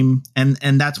wrestling team,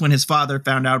 and that's when his father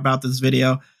found out about this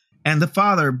video. And the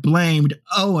father blamed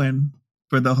Owen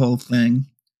for the whole thing.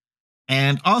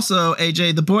 And also,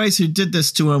 AJ, the boys who did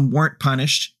this to him weren't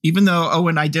punished, even though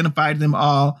Owen identified them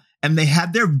all, and they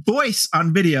had their voice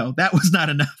on video. That was not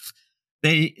enough.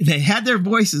 They had their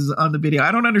voices on the video.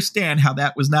 I don't understand how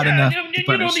that was not enough.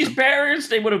 These parents,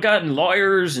 they would have gotten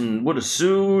lawyers and would have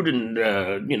sued, and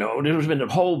there's been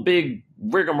a whole big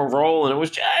rigmarole, and it was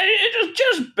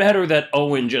just better that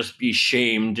Owen just be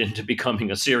shamed into becoming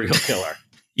a serial killer.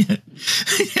 Yeah,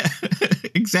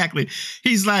 exactly.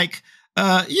 He's like,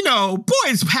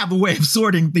 boys have a way of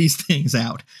sorting these things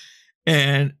out.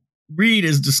 And Reed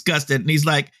is disgusted, and he's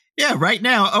like, yeah, right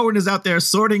now, Owen is out there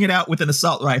sorting it out with an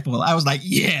assault rifle. I was like,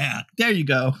 yeah, there you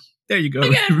go.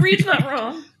 Again, Reed's not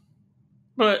wrong.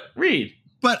 But Reed.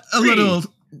 But little,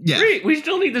 yeah. Reed, we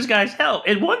still need this guy's help.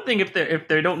 And one thing, if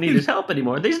they don't need his help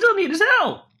anymore, they still need his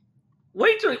help.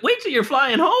 Wait till you're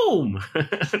flying home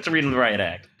to read the riot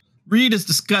act. Reed is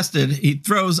disgusted. He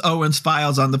throws Owen's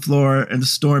files on the floor and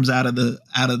storms out of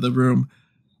the room.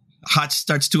 Hotch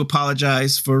starts to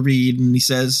apologize for Reed, and he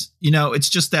says, it's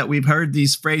just that we've heard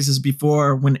these phrases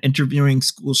before when interviewing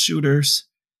school shooters.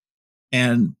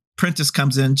 And Prentice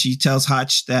comes in. She tells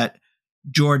Hotch that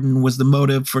Jordan was the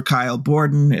motive for Kyle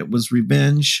Borden. It was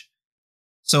revenge.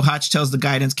 So Hotch tells the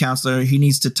guidance counselor he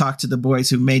needs to talk to the boys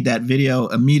who made that video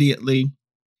immediately.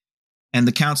 And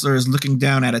the counselor is looking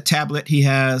down at a tablet he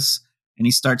has, and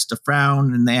he starts to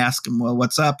frown, and they ask him, well,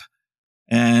 what's up?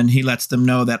 And he lets them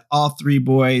know that all three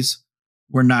boys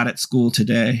were not at school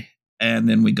today. And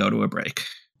then we go to a break.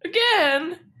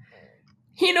 Again,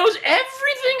 he knows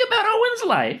everything about Owen's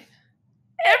life,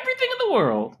 everything in the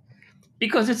world,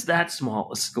 because it's that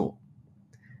small a school.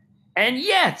 And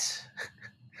yet,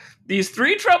 these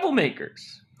three troublemakers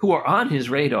who are on his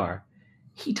radar,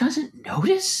 he doesn't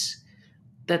notice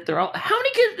that they're all... How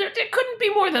many kids? There couldn't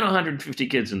be more than 150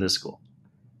 kids in this school.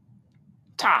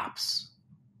 Tops.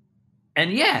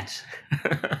 And yet,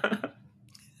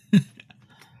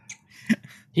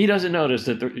 he doesn't notice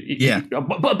that.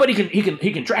 But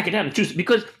he can track it down and choose,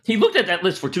 because he looked at that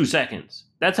list for 2 seconds.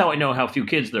 That's how I know how few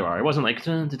kids there are. It wasn't like,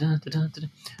 dun, dun, dun, dun,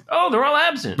 dun. Oh, they're all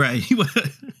absent. Right. He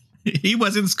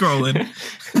wasn't scrolling.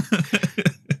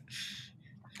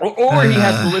 Or he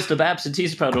has the list of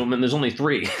absentees about him, and there's only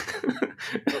 3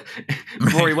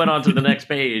 before he went on to the next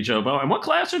page. And what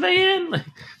class are they in?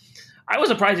 I was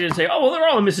surprised he didn't say, oh, well, they're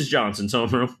all in Mrs. Johnson's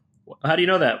homeroom. How do you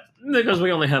know that? Because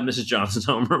we only have Mrs. Johnson's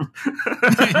homeroom.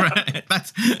 Right.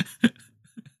 That's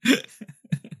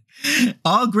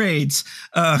all grades.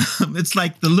 It's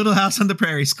like the Little House on the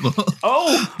Prairie school.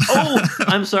 Oh,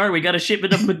 I'm sorry. We got a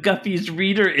shipment of McGuffey's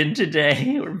Reader in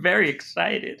today. We're very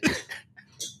excited.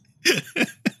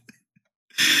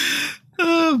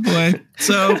 Oh boy!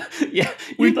 So yeah,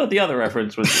 we thought the other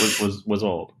reference was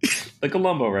old, the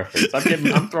Columbo reference.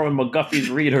 I'm throwing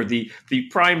McGuffey's Reader, the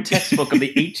prime textbook of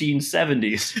the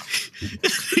 1870s.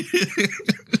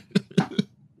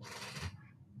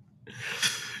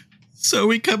 So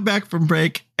we come back from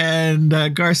break, and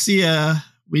Garcia,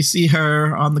 we see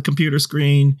her on the computer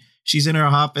screen. She's in her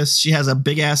office. She has a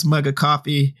big ass mug of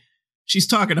coffee. She's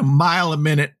talking a mile a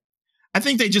minute. I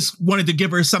think they just wanted to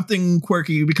give her something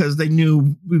quirky because they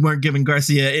knew we weren't giving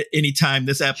Garcia any time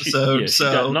this episode. She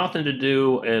got nothing to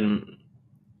do, and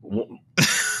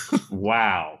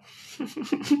wow.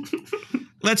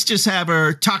 Let's just have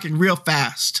her talking real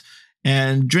fast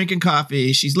and drinking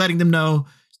coffee. She's letting them know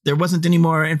there wasn't any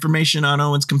more information on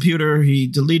Owen's computer. He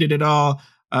deleted it all,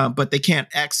 but they can't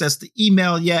access the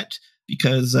email yet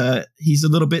because he's a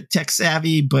little bit tech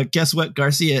savvy. But guess what?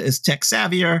 Garcia is tech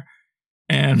savvier.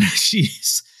 And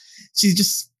she's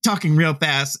just talking real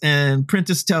fast. And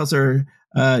Prentice tells her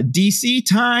DC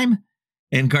time.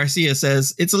 And Garcia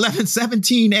says, it's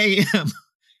 11:17 a.m.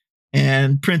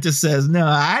 And Prentice says, no,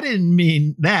 I didn't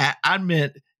mean that. I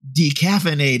meant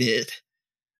decaffeinated.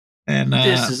 And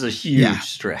this is a huge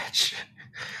stretch.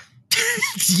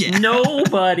 Yeah.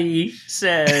 Nobody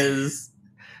says,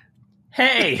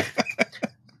 hey,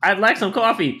 I'd like some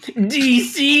coffee.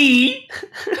 DC.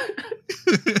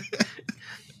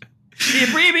 The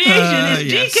abbreviation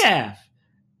is decaf.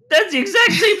 That's the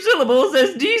exact same syllables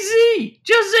as DC.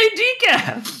 Just say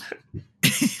decaf.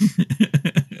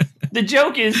 The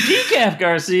joke is decaf,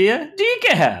 Garcia.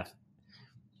 Decaf.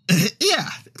 Yeah,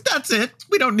 that's it.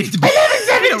 We don't need to be. We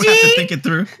don't have to think it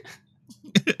through.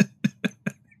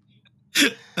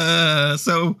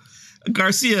 So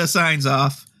Garcia signs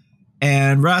off,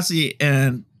 and Rossi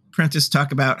and Prentice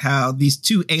talk about how these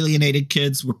two alienated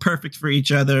kids were perfect for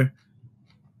each other.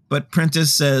 But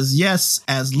Prentice says yes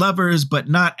as lovers, but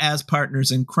not as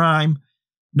partners in crime.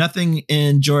 Nothing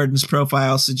in Jordan's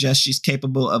profile suggests she's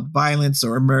capable of violence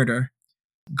or murder.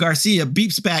 Garcia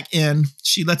beeps back in.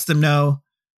 She lets them know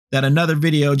that another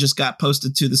video just got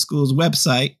posted to the school's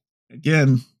website.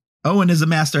 Again, Owen is a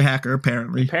master hacker,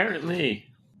 apparently. Apparently.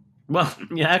 Well,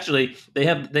 yeah, actually, they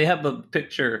have a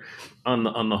picture on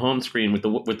the home screen with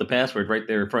the password right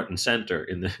there front and center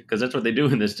because that's what they do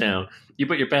in this town. You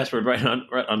put your password right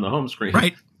on the home screen,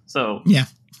 right? So yeah,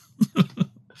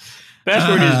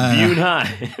 password is viewed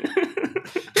high.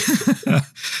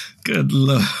 Good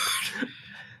Lord.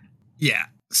 Yeah.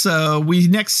 So we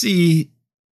next see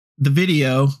the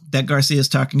video that Garcia is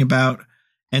talking about,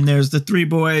 and there's the three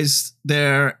boys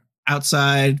there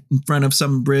outside in front of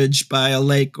some bridge by a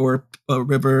lake or a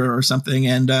river or something,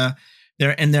 and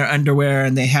they're in their underwear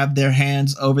and they have their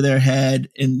hands over their head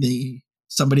in the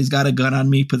somebody's got a gun on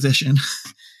me position.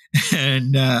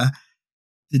 And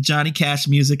the Johnny Cash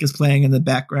music is playing in the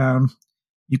background.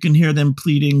 You can hear them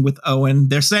pleading with Owen.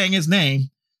 They're saying his name.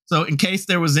 So in case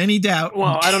there was any doubt.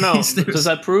 Well, I don't know. Does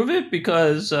that prove it?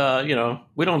 Because,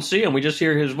 we don't see him. We just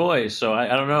hear his voice. So I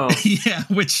don't know.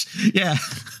 Yeah.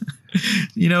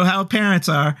 You know how parents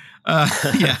are.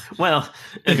 Yeah. Well,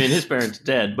 I mean, his parents are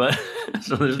dead, but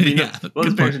so there's his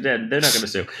parents are dead. They're not going to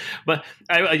sue. But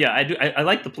I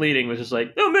like the pleading, which is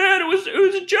like, oh man, it was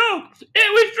a joke.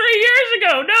 It was 3 years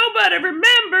ago. Nobody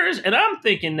remembers. And I'm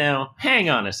thinking now, hang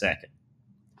on a second.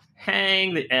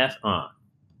 Hang the F on.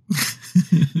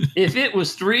 If it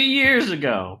was 3 years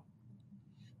ago,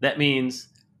 that means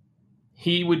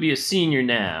he would be a senior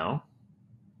now,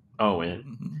 Owen.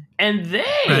 Mm-hmm. And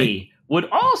they would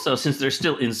also, since they're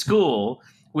still in school,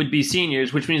 would be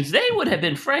seniors, which means they would have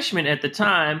been freshmen at the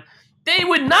time. They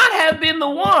would not have been the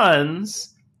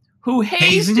ones who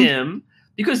hazed him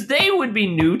because they would be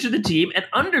new to the team and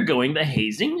undergoing the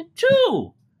hazing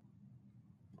too.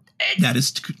 That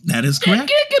is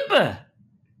correct.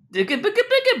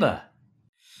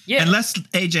 Yeah. Unless,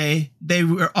 AJ, they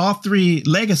were all three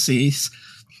legacies.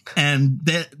 And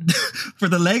for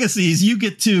the legacies, you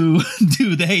get to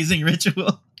do the hazing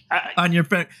ritual on your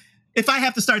friend. If I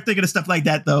have to start thinking of stuff like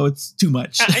that, though, it's too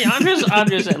much. I'm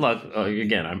just look.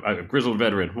 Again, I'm a grizzled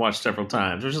veteran, watched several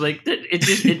times. It was like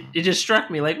it just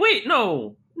struck me like, wait,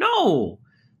 no,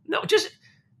 just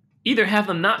either have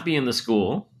them not be in the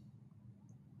school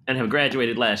and have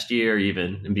graduated last year,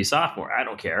 even and be sophomore. I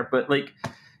don't care, but like.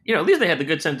 At least they had the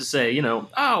good sense to say, oh,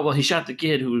 well, he shot the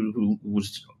kid who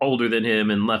was older than him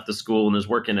and left the school and is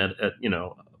working at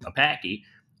a Packy.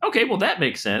 Okay, well, that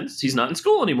makes sense. He's not in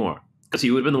school anymore because he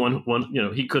would have been the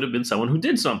one, he could have been someone who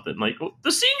did something. Like, well,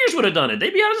 the seniors would have done it.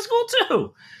 They'd be out of school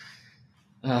too.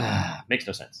 Makes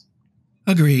no sense.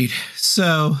 Agreed.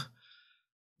 So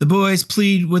the boys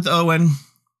plead with Owen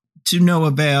to no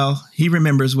avail. He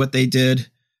remembers what they did.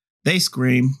 They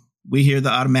scream. We hear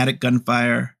the automatic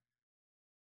gunfire.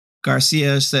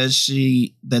 Garcia says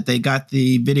that they got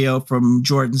the video from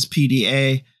Jordan's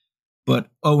PDA,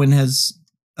 but Owen has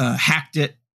hacked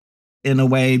it in a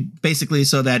way basically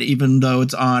so that even though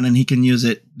it's on and he can use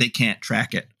it, they can't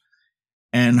track it.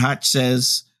 And Hutch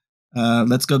says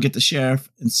Let's go get the sheriff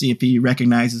and see if he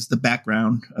recognizes the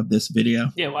background of this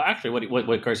video. Yeah, well, actually,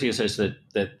 what Garcia says that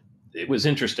it was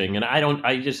interesting, and I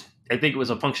think it was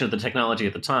a function of the technology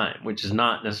at the time, which is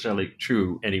not necessarily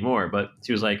true anymore. But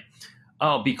she was like,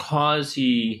 oh, because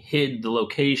he hid the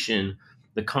location,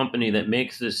 the company that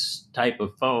makes this type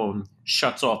of phone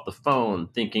shuts off the phone,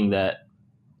 thinking that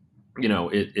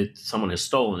someone has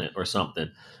stolen it or something.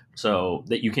 So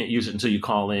that you can't use it until you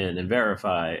call in and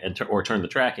verify or turn the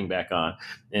tracking back on.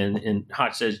 And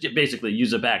Hotch says, basically,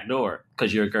 use a back door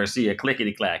because you're Garcia,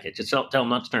 clickety-clack it. Just tell them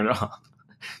not to turn it off.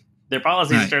 Their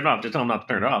policy is to turn it off. Just tell them not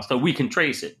to turn it off so we can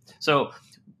trace it. So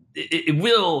it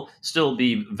will still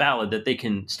be valid that they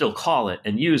can still call it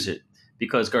and use it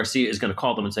because Garcia is going to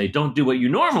call them and say, don't do what you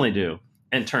normally do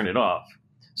and turn it off.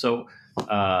 So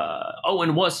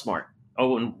Owen was smart.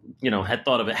 Owen, had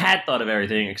thought of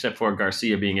everything except for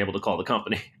Garcia being able to call the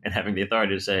company and having the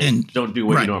authority to say, don't do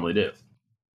what you normally do.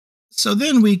 So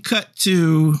then we cut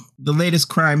to the latest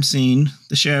crime scene.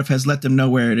 The sheriff has let them know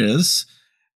where it is.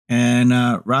 And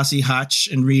Rossi, Hotch,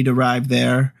 and Reed arrive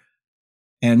there.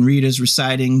 And Reed is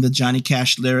reciting the Johnny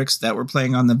Cash lyrics that were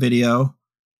playing on the video,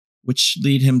 which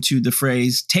lead him to the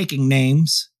phrase, taking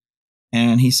names.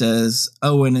 And he says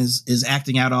Owen is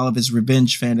acting out all of his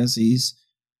revenge fantasies.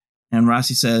 And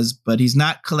Rossi says, but he's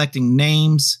not collecting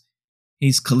names.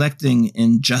 He's collecting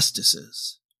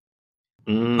injustices.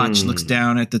 Hotch looks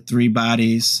down at the three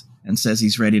bodies and says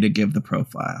he's ready to give the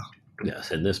profile.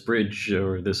 Yes, and this bridge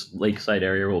or this lakeside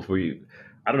area will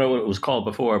I don't know what it was called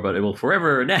before, but it will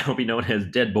forever now be known as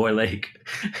Dead Boy Lake.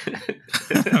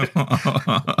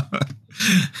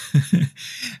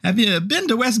 Have you been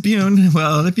to West Bune?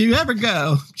 Well, if you ever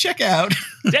go, check out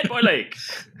Dead Boy Lake.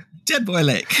 Dead Boy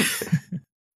Lake.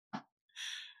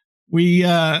 We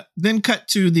then cut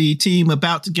to the team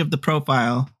about to give the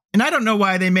profile. And I don't know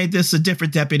why they made this a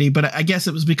different deputy, but I guess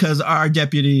it was because our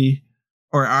deputy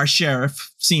or our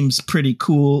sheriff seems pretty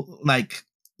cool. Like,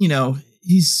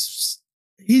 he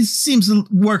seems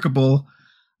workable.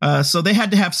 So they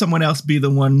had to have someone else be the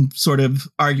one sort of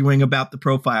arguing about the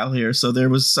profile here. So there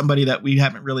was somebody that we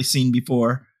haven't really seen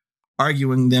before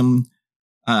arguing them.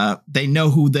 They know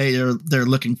who they're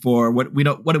looking for. What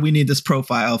do we need this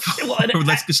profile for? Well,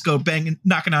 let's just go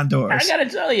knocking on doors. I gotta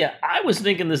tell you, I was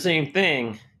thinking the same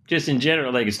thing, just in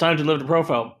general. Like, it's time to deliver the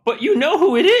profile, but you know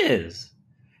who it is.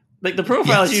 Like, the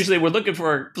profile is usually we're looking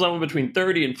for someone between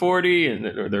 30 and 40,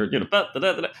 or they're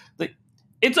like,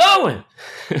 it's Owen.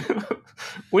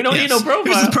 We don't need no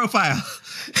profile. Here's the profile.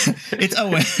 It's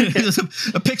Owen. There's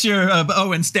a picture of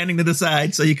Owen standing to the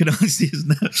side, so you can only see his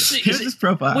nose. Here's his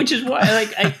profile. Which is why,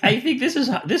 I think this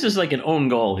is like an own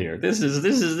goal here. This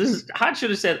is Hotch should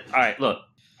have said, all right, look,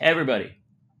 everybody,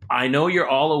 I know you're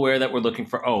all aware that we're looking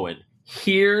for Owen.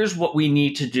 Here's what we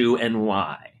need to do and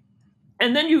why.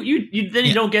 And then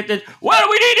you don't get this. What do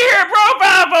we need to hear a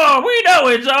profile for? We know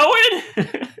it's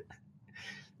Owen.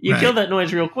 You kill that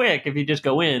noise real quick if you just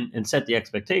go in and set the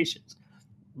expectations.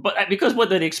 But because when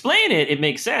they explain it, it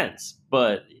makes sense.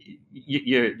 But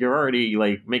you're already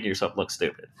like making yourself look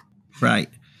stupid. Right.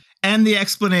 And the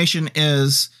explanation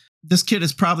is this kid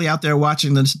is probably out there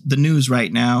watching the news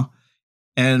right now.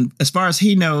 And as far as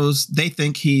he knows, they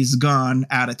think he's gone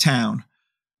out of town.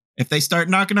 If they start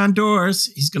knocking on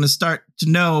doors, he's going to start to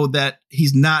know that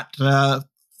he's not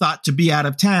thought to be out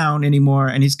of town anymore.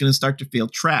 And he's going to start to feel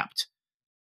trapped.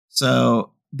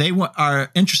 So they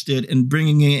are interested in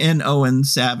bringing in Owen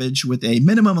Savage with a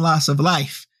minimum loss of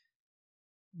life.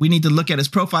 We need to look at his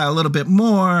profile a little bit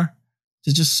more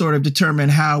to just sort of determine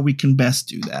how we can best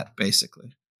do that,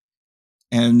 basically.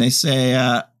 And they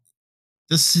say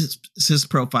this is his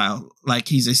profile. Like,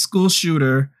 he's a school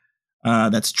shooter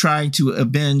that's trying to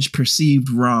avenge perceived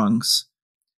wrongs.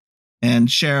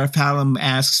 And Sheriff Hallam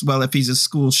asks, well, if he's a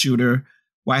school shooter,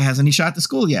 why hasn't he shot the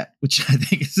school yet? Which I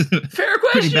think is a fair question.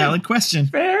 Pretty valid question.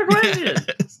 Fair question.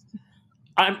 Yes.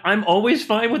 I'm always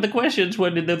fine with the questions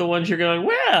when they're the ones you're going,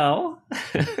 well.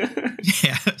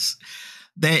 Yes.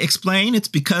 They explain it's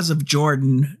because of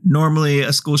Jordan. Normally,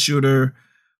 a school shooter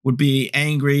would be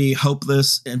angry,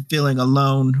 hopeless, and feeling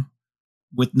alone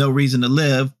with no reason to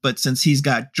live. But since he's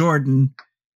got Jordan,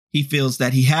 he feels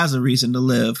that he has a reason to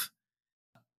live.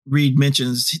 Reed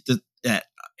mentions that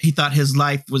he thought his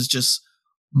life was just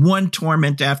one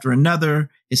torment after another.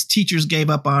 His teachers gave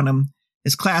up on him.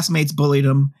 His classmates bullied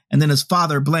him. And then his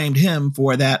father blamed him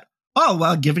for that, all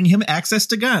while giving him access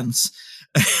to guns.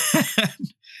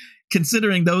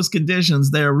 Considering those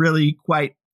conditions, they're really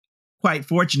quite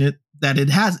fortunate that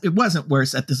it wasn't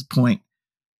worse at this point.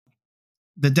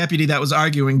 The deputy that was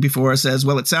arguing before says,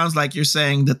 well, it sounds like you're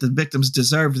saying that the victims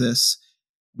deserve this.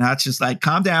 And Hotch is like,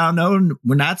 calm down. No,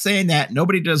 we're not saying that.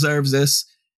 Nobody deserves this.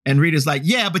 And Reed like,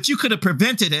 yeah, but you could have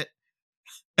prevented it.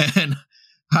 And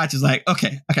Hotch is like,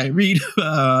 okay, Reed,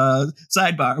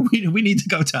 sidebar. We need to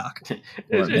go talk.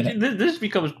 This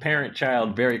becomes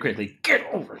parent-child very quickly. Get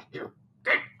over here.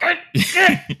 Get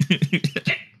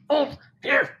over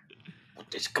here.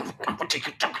 I'm going to take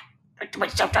you down.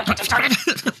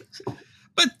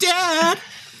 But Dad.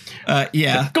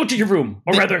 Yeah. Go to your room,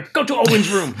 or rather, go to Owen's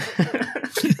room.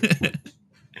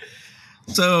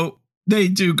 So they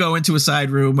do go into a side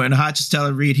room, and Hotch is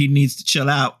telling Reed he needs to chill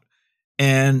out.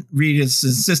 And Reed is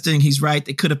insisting he's right.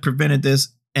 They could have prevented this.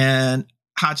 And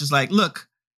Hotch is like, look,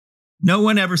 no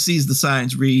one ever sees the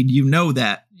signs, Reed. You know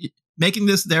that. Making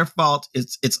this their fault,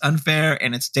 it's unfair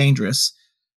and it's dangerous.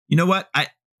 You know what?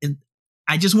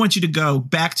 I just want you to go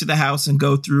back to the house and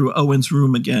go through Owen's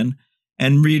room again.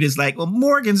 And Reed is like, well,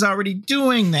 Morgan's already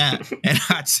doing that. And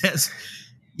Hotch says,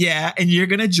 yeah, and you're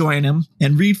going to join him.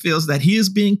 And Reed feels that he is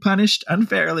being punished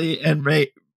unfairly. And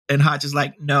Hotch is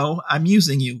like, no, I'm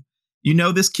using you. You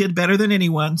know this kid better than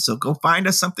anyone, so go find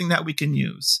us something that we can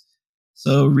use.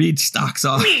 So Reed stalks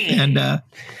off. And I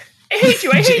hate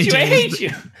you. I hate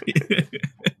you.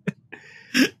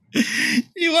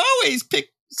 You always pick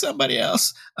somebody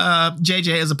else.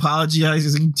 JJ is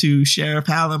apologizing to Sheriff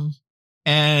Hallam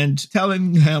and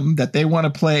telling him that they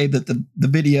want to play the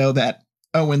video that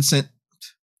Owen sent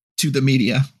to the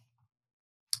media,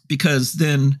 because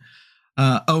then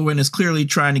Owen is clearly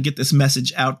trying to get this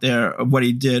message out there of what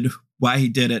he did, why he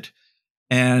did it.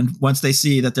 And once they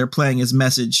see that they're playing his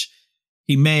message,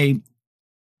 it may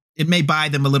buy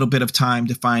them a little bit of time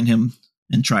to find him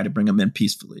and try to bring him in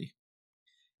peacefully.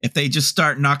 If they just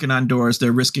start knocking on doors,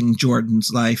 they're risking Jordan's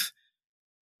life.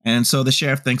 And so the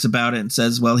sheriff thinks about it and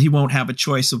says, well, he won't have a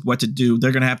choice of what to do.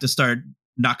 They're going to have to start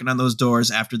knocking on those doors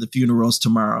after the funerals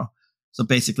tomorrow. So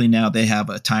basically now they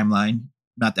have a timeline.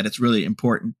 Not that it's really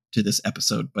important to this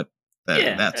episode, but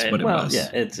that's what it was. Yeah,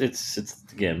 it's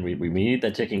again, we need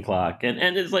that ticking clock. And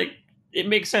it's like, it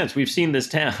makes sense. We've seen this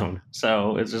town.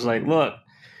 So it's just like, look,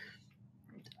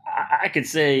 I could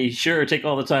say, sure, take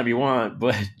all the time you want,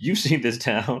 but you've seen this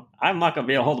town. I'm not going to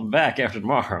be able to hold them back after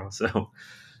tomorrow. So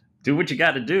do what you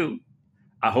got to do.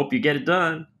 I hope you get it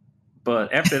done.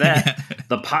 But after that,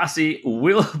 the posse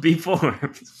will be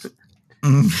formed.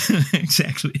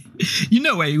 Exactly. You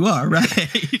know where you are,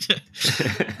 right?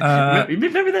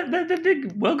 Remember that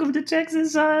big welcome to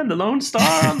Texas sign? The Lone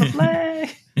Star on the flag?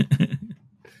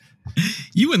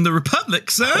 You in the Republic,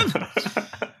 son.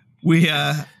 We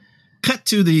cut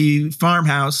to the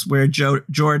farmhouse where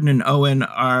Jordan and Owen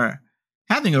are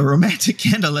having a romantic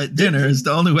candlelit dinner is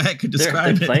the only way I could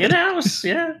describe they're playing house,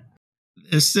 yeah.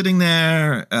 They're sitting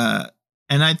there,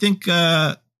 and I think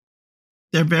they're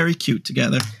very cute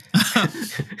together.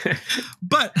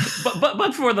 but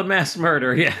for the mass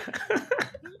murder, yeah.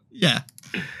 Yeah.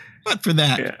 But for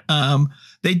that. Yeah.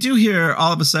 They do hear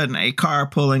all of a sudden a car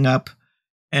pulling up,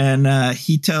 and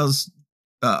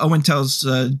Owen tells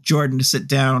Jordan to sit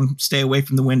down, stay away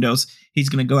from the windows. He's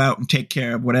going to go out and take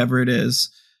care of whatever it is.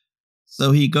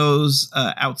 So he goes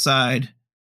outside,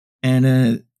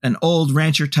 and an old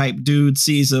rancher type dude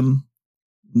sees him,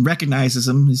 recognizes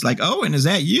him. He's like, Owen, is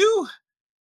that you?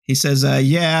 He says,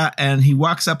 yeah. And he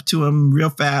walks up to him real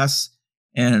fast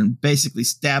and basically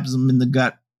stabs him in the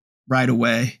gut right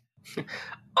away.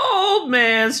 Old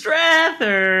man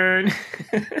Strathern.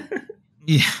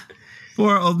 Yeah.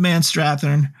 Poor old man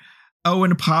Strathern.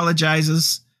 Owen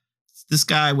apologizes. This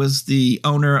guy was the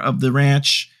owner of the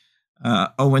ranch.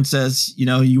 Owen says,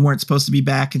 you weren't supposed to be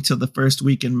back until the first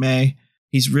week in May.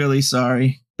 He's really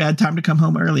sorry. Bad time to come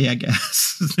home early, I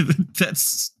guess.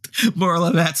 That's moral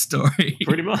of that story.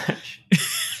 Pretty much.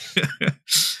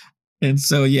 And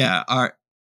so, yeah,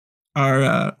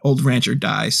 our old rancher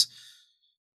dies.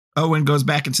 Owen goes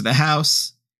back into the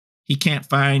house. He can't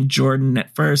find Jordan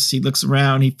at first. He looks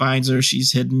around. He finds her.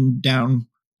 She's hidden down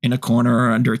in a corner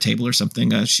or under a table or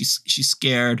something. She's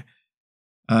scared.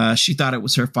 She thought it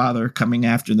was her father coming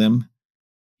after them.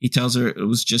 He tells her it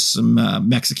was just some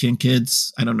Mexican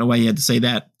kids. I don't know why he had to say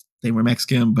that. They were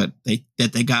Mexican, but they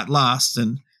got lost.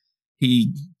 And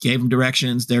he gave them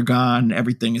directions. They're gone.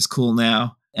 Everything is cool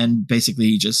now. And basically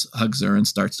he just hugs her and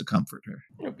starts to comfort her.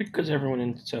 Because everyone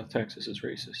in South Texas is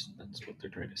racist. That's what they're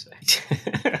trying to say.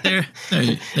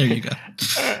 there you go.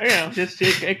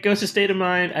 It goes to state of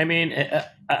mind. I mean,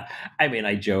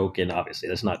 I joke, and obviously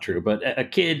that's not true. But a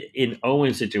kid in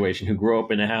Owen's situation who grew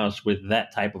up in a house with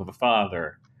that type of a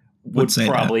father would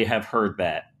probably have heard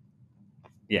that.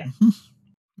 Yeah,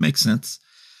 makes sense.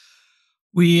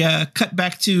 We cut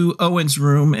back to Owen's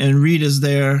room, and Reed is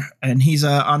there, and he's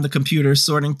on the computer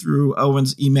sorting through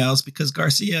Owen's emails because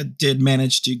Garcia did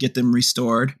manage to get them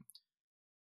restored.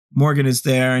 Morgan is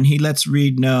there, and he lets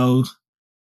Reed know.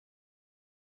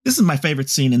 This is my favorite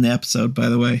scene in the episode, by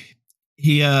the way.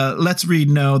 He lets Reed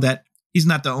know that he's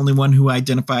not the only one who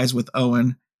identifies with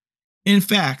Owen. In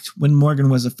fact, when Morgan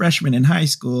was a freshman in high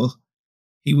school,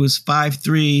 he was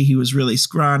 5'3", he was really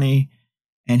scrawny,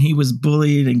 and he was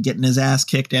bullied and getting his ass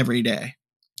kicked every day.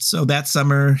 So that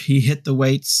summer, he hit the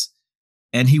weights,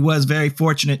 and he was very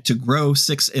fortunate to grow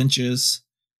 6 inches.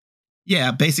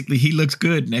 Yeah, basically, he looked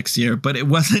good next year, but it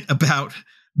wasn't about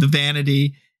the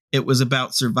vanity. It was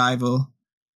about survival.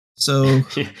 So,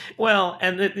 well,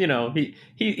 and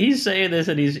he's saying this,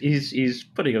 and he's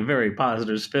putting a very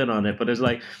positive spin on it. But it's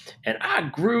like, and I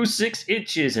grew 6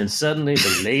 inches, and suddenly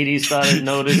the ladies started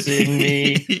noticing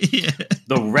me. Yeah.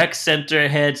 The rec center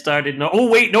head started. Oh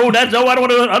wait, no, I don't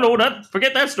want to. I don't want to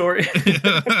forget that story.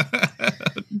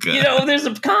 There's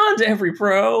a con to every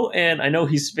pro, and I know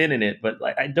he's spinning it, but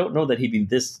I don't know that he'd be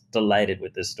this delighted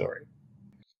with this story.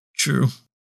 True.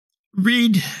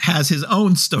 Reed has his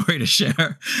own story to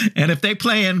share, and if they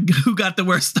play in who got the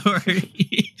worst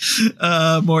story,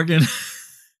 Morgan,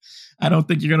 I don't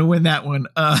think you're going to win that one.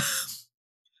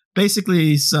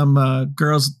 Basically, some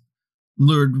girls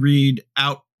lured Reed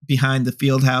out behind the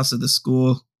field house of the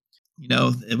school.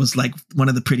 It was like one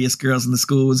of the prettiest girls in the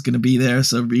school was going to be there,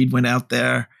 so Reed went out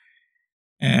there,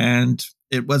 and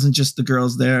it wasn't just the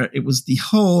girls there. It was the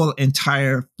whole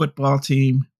entire football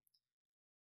team.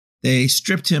 They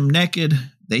stripped him naked.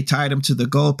 They tied him to the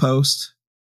goalpost.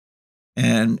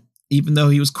 And even though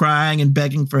he was crying and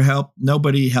begging for help,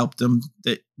 nobody helped him.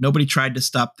 Nobody tried to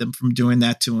stop them from doing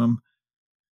that to him.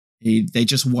 They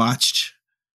just watched.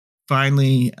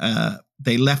 Finally,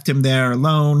 they left him there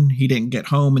alone. He didn't get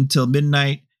home until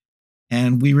midnight.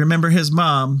 And we remember his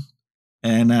mom.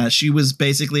 And she was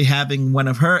basically having one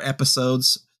of her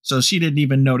episodes. So she didn't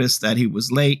even notice that he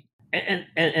was late.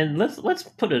 And let's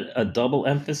put a double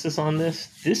emphasis on this.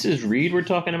 This is Reed we're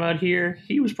talking about here.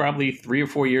 He was probably 3 or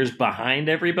 4 years behind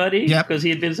everybody because he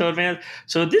had been so advanced.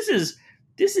 So this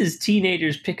is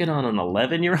teenagers picking on an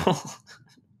 11-year-old.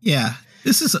 Yeah,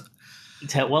 this is a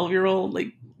 12-year-old.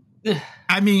 Like,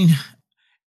 I mean,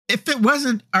 if it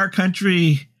wasn't our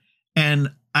country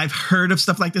and I've heard of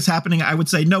stuff like this happening, I would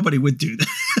say nobody would do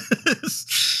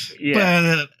this.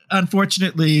 Yeah. But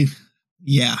unfortunately,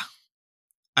 yeah.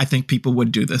 I think people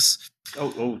would do this.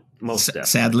 Oh, most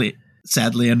definitely.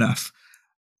 Sadly enough.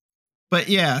 But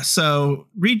yeah, so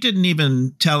Reed didn't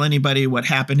even tell anybody what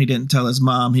happened. He didn't tell his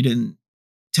mom. He didn't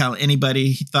tell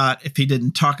anybody. He thought if he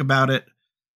didn't talk about it,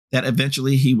 that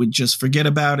eventually he would just forget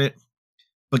about it.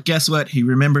 But guess what? He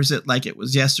remembers it like it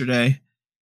was yesterday.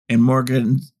 And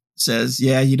Morgan says,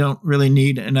 yeah, you don't really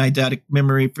need an eidetic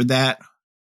memory for that.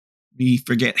 We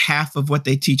forget half of what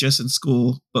they teach us in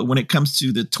school. But when it comes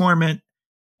to the torment,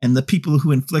 and the people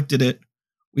who inflicted it,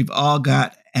 we've all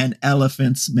got an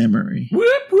elephant's memory. Whoop,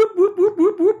 whoop, whoop, whoop,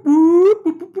 whoop, whoop, whoop,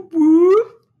 whoop, whoop,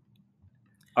 whoop.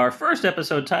 Our first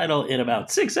episode title in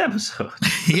about 6 episodes.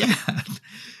 Yeah,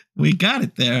 we got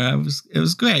it there. It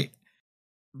was great.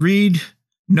 Reed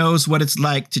knows what it's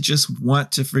like to just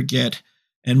want to forget.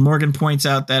 And Morgan points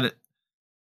out that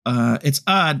it's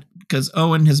odd because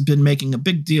Owen has been making a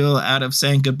big deal out of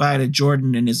saying goodbye to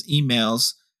Jordan in his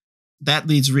emails. That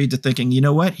leads Reed to thinking, you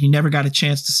know what? He never got a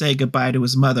chance to say goodbye to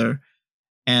his mother.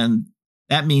 And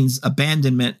that means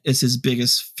abandonment is his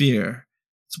biggest fear.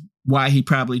 It's why he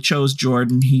probably chose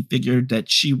Jordan. He figured that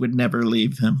she would never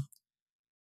leave him.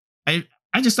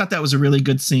 I just thought that was a really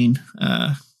good scene.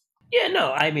 Yeah,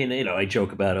 no, I mean, I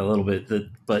joke about it a little bit,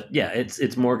 but yeah,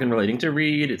 it's Morgan relating to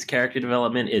Reed. It's character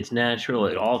development. It's natural.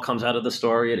 It all comes out of the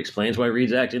story. It explains why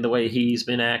Reed's acting the way he's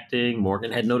been acting.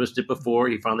 Morgan had noticed it before.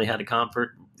 He finally had a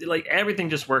comfort. Like,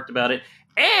 everything just worked about it.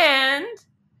 And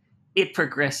it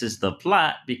progresses the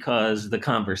plot because the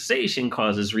conversation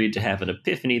causes Reed to have an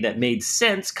epiphany that made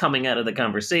sense coming out of the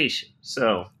conversation.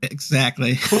 So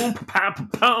exactly. Boom, pa,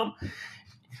 pa, boom.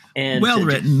 And well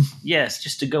written.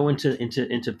 Just to go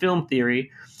into film theory,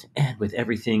 and with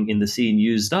everything in the scene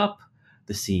used up,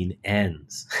 the scene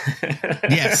ends.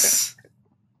 Yes.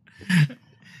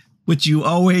 Which you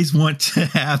always want to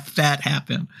have that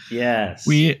happen. Yes.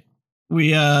 We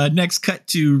next cut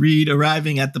to Reed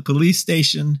arriving at the police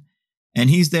station, and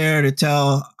he's there to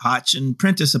tell Hotch and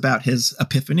Prentice about his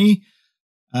epiphany,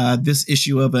 this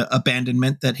issue of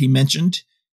abandonment that he mentioned.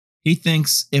 He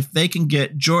thinks if they can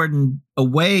get Jordan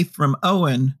away from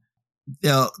Owen,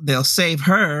 they'll save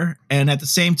her and at the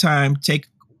same time take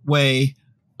away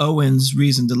Owen's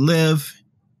reason to live.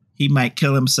 He might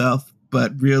kill himself.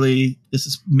 but really this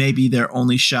is maybe their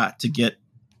only shot to get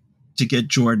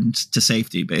Jordan to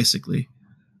safety, basically.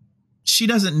 She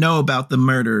doesn't know about the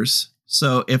murders,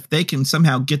 so if they can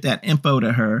somehow get that info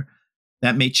to her,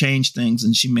 that may change things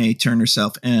and she may turn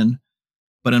herself in.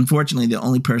 But unfortunately, the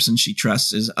only person she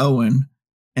trusts is Owen.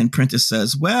 And Prentiss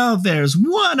says, well, there's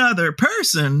one other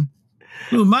person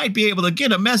who might be able to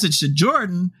get a message to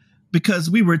Jordan, because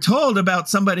we were told about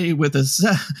somebody with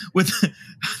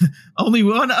only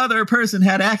one other person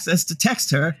had access to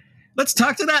text her. Let's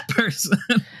talk to that person.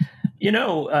 You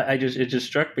know, it just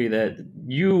struck me that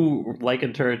you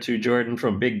likened her to Jordan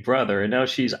from Big Brother, and now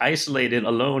she's isolated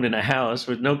alone in a house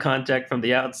with no contact from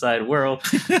the outside world.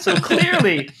 So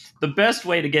clearly, the best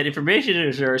way to get information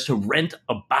to her is to rent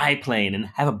a biplane and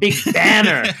have a big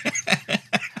banner.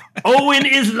 Owen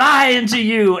is lying to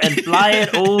you, and fly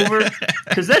it over.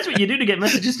 Because that's what you do to get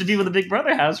messages to people in the Big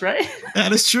Brother house, right?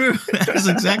 That is true. That is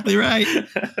exactly right.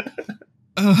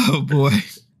 Oh, boy.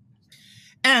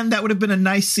 And that would have been a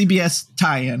nice CBS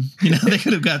tie-in. You know, they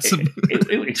could have got some...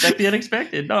 Expect the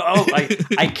unexpected. No,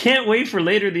 I can't wait for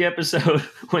later in the episode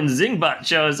when Zingbot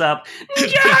shows up.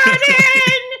 Jordan,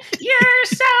 you're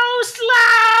so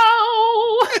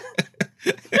slow.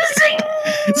 Zing!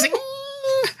 Zing!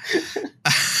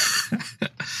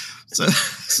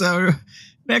 So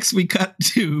next we cut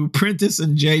to Prentiss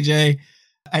and JJ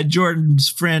at Jordan's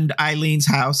friend Eileen's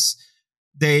house.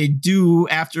 They do,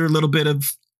 after a little bit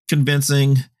of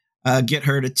convincing, get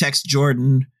her to text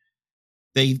Jordan.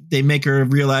 They make her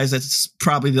realize that's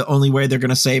probably the only way they're going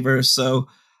to save her. So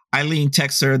Eileen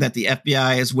texts her that the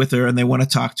FBI is with her and they want to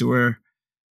talk to her,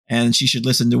 and she should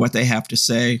listen to what they have to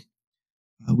say.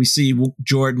 We see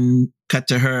Jordan cut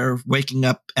to her waking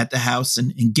up at the house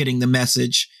and getting the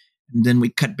message. And then we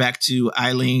cut back to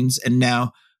Eileen's, and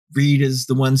now Reed is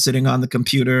the one sitting on the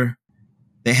computer.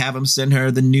 They have him send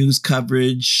her the news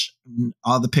coverage,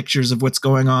 all the pictures of what's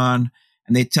going on.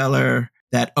 And they tell her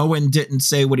that Owen didn't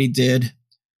say what he did.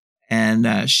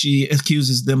 And she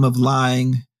accuses them of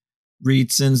lying.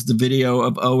 Reed sends the video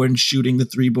of Owen shooting the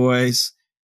three boys.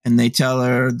 And they tell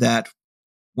her that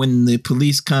when the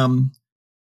police come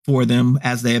for them,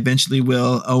 as they eventually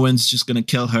will, Owen's just going to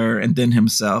kill her and then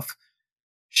himself.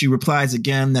 She replies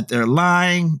again that they're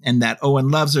lying and that Owen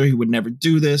loves her. He would never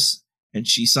do this. And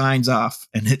she signs off,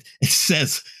 and it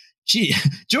says,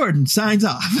 Jordan signs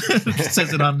off. It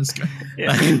says it on the screen.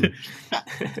 Yeah.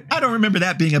 I don't remember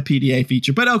that being a PDA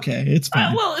feature, but okay, it's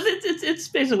fine. Well, it's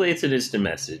basically an instant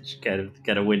message, kind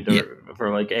of window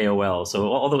for like AOL. So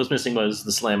all that was missing was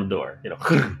the slam door, you know.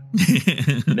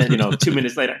 And then 2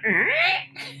 minutes later.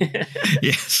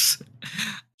 Yes.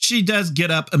 She does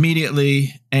get up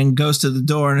immediately and goes to the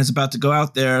door and is about to go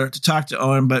out there to talk to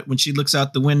Owen. But when she looks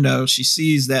out the window, she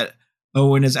sees that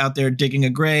Owen is out there digging a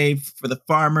grave for the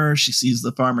farmer. She sees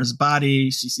the farmer's body.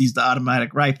 She sees the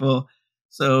automatic rifle.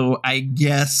 So I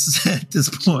guess at this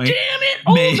point... Damn it!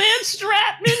 Old man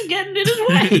Stratman getting in his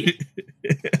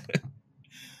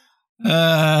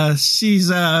way!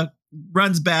 She's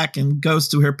runs back and goes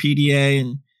to her PDA,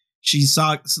 and she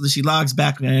logs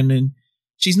back in, and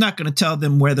she's not going to tell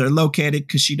them where they're located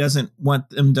because she doesn't want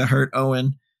them to hurt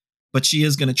Owen, but she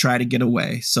is going to try to get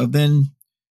away. So then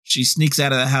she sneaks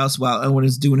out of the house while Owen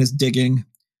is doing his digging.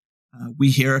 We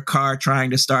hear a car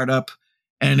trying to start up,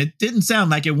 and it didn't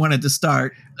sound like it wanted to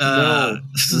start. No.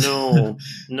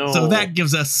 So that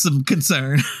gives us some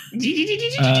concern.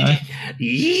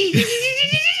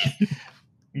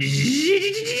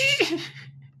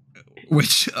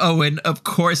 Which Owen, of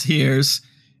course, hears,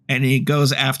 and he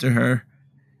goes after her.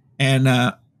 And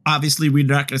obviously, we're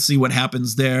not going to see what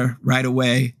happens there right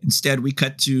away. Instead, we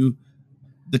cut to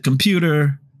the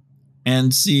computer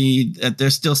and see that they're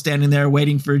still standing there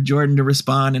waiting for Jordan to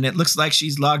respond. And it looks like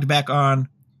she's logged back on.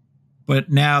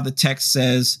 But now the text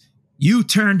says, "You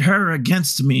turned her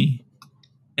against me."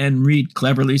 And Reed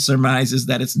cleverly surmises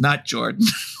that it's not Jordan.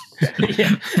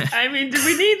 Yeah. I mean, did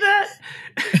we need that?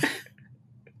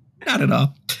 Not at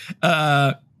all.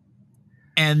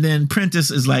 And then Prentiss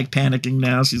is like panicking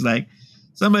now. She's like,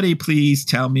 somebody please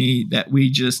tell me that we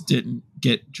just didn't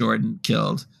get Jordan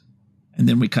killed. And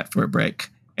then we cut for a break.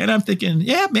 And I'm thinking,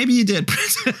 yeah, maybe you did,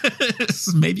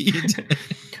 Prentiss. Maybe you did.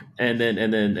 And then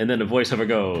the voiceover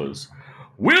goes,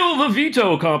 "Will the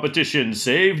veto competition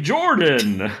save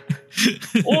Jordan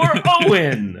or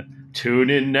Owen? Tune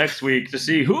in next week to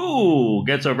see who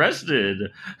gets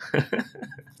arrested."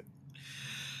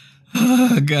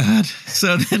 Oh, God.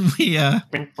 So then we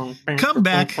come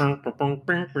back.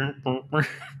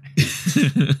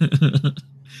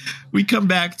 We come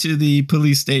back to the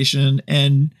police station,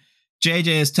 and JJ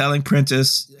is telling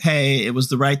Prentiss, hey, it was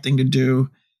the right thing to do.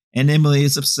 And Emily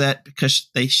is upset because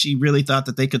she really thought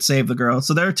that they could save the girl.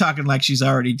 So they're talking like she's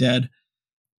already dead.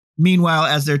 Meanwhile,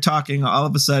 as they're talking, all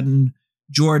of a sudden,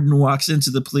 Jordan walks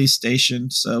into the police station.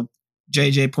 So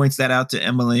JJ points that out to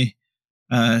Emily.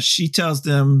 She tells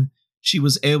them she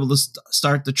was able to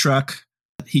start the truck.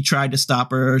 He tried to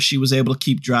stop her. She was able to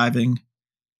keep driving.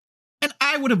 And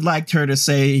I would have liked her to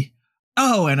say,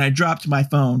 "Oh, and I dropped my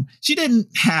phone." She didn't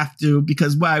have to,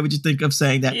 because why would you think of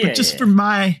saying that? But just for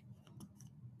my...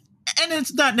 And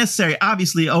it's not necessary.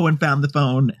 Obviously, Owen found the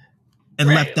phone and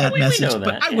left that message.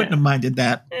 But I wouldn't have minded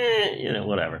that.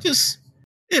 Whatever. Just,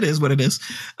 it is what it is.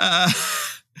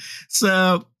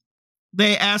 So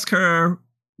they ask her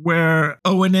where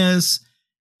Owen is.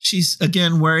 She's,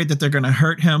 again, worried that they're going to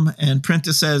hurt him. And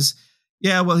Prentice says,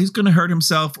 yeah, well, he's going to hurt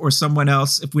himself or someone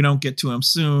else if we don't get to him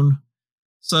soon.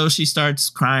 So she starts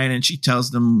crying and she tells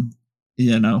them,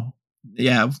 we're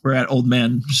at Old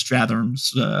Man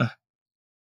Strathern's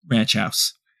ranch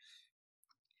house.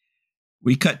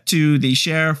 We cut to the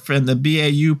sheriff and the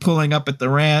BAU pulling up at the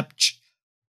ranch.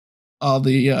 All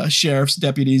the sheriff's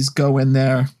deputies go in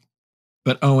there,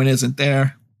 but Owen isn't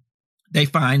there. They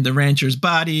find the rancher's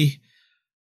body.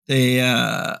 They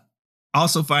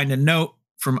also find a note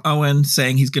from Owen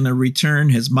saying he's going to return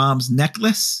his mom's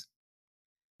necklace,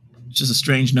 which is a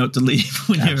strange note to leave.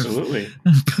 Absolutely.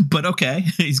 But okay,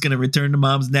 he's going to return the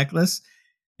mom's necklace.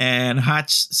 And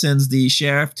Hotch sends the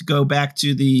sheriff to go back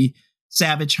to the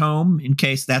Savage home in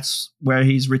case that's where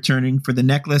he's returning for the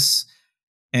necklace.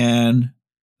 And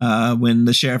when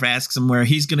the sheriff asks him where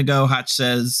he's going to go, Hotch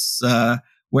says,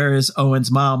 where is Owen's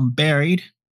mom buried?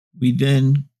 We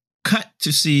then cut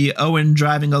to see Owen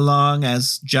driving along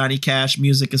as Johnny Cash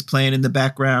music is playing in the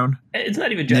background. It's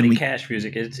not even Johnny Cash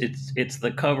music. It's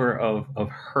the cover of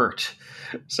Hurt.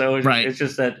 So it's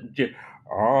just that...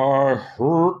 I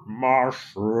hurt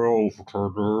myself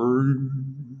today.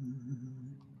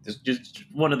 It's just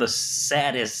one of the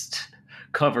saddest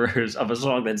covers of a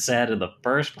song that's sad in the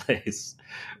first place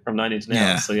from Nine Inch Nails.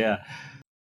 Yeah. So, yeah.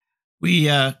 We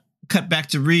cut back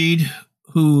to Reed,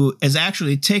 who is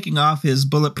actually taking off his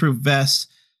bulletproof vest.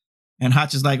 And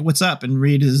Hotch is like, what's up? And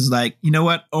Reed is like, you know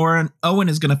what? Owen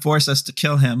is going to force us to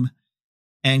kill him.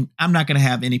 And I'm not going to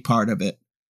have any part of it.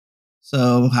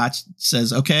 So Hotch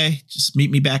says, okay, just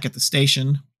meet me back at the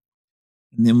station.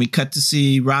 And then we cut to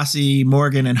see Rossi,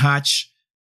 Morgan, and Hotch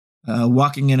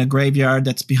walking in a graveyard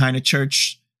that's behind a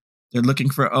church. They're looking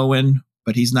for Owen,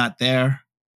 but he's not there.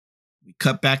 We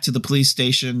cut back to the police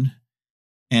station,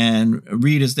 and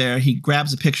Reed is there. He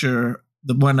grabs a picture,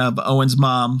 the one of Owen's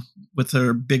mom with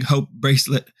her Big Hope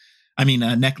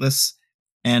necklace.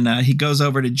 And he goes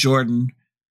over to Jordan.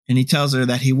 And he tells her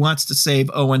that he wants to save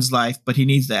Owen's life, but he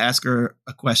needs to ask her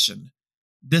a question.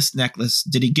 This necklace,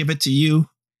 did he give it to you?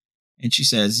 And she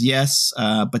says, yes,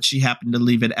 but she happened to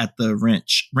leave it at the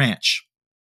ranch.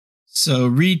 So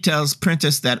Reed tells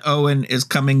Prentice that Owen is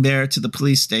coming there to the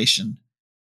police station.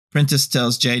 Prentice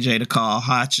tells JJ to call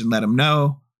Hotch and let him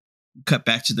know. Cut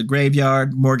back to the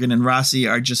graveyard. Morgan and Rossi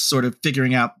are just sort of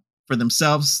figuring out for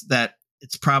themselves that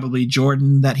it's probably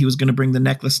Jordan that he was going to bring the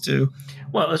necklace to.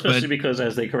 Well, especially because,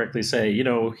 as they correctly say,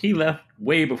 he left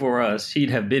way before us.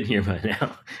 He'd have been here by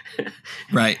now.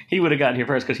 Right. He would have gotten here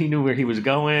first because he knew where he was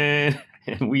going,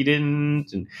 and we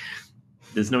didn't. And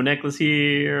there's no necklace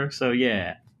here. So,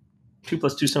 yeah. 2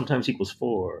 + 2 sometimes equals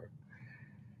 4.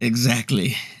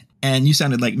 Exactly. And you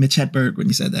sounded like Mitch Hedberg when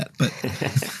you said that, but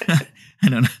I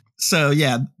don't know. So,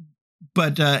 yeah.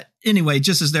 But anyway,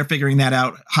 just as they're figuring that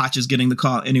out, Hotch is getting the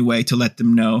call anyway to let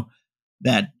them know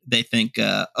that they think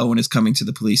Owen is coming to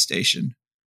the police station.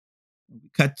 We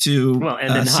cut to... Well,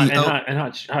 and then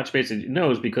Hotch basically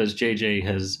knows because JJ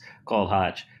has called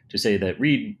Hotch to say that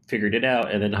Reed figured it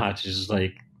out, and then Hotch is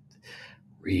like,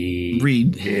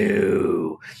 Reed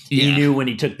knew. Yeah. He knew when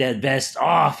he took that vest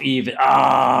off even.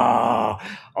 Oh,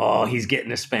 he's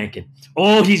getting a spanking.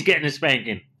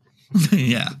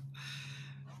 Yeah.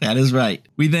 That is right.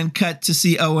 We then cut to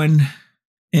see Owen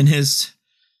in his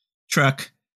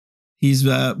truck. He's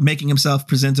making himself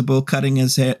presentable, combing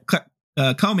his hair.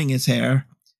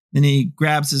 Then he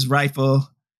grabs his rifle,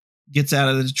 gets out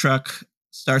of the truck,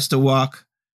 starts to walk.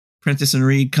 Prentice and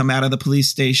Reed come out of the police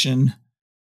station.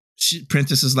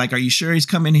 Prentice is like, are you sure he's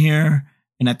coming here?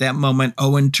 And at that moment,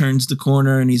 Owen turns the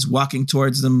corner and he's walking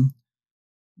towards them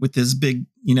with his big,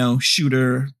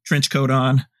 shooter trench coat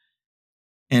on.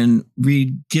 And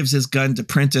Reed gives his gun to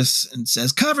Prentice and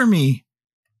says, cover me.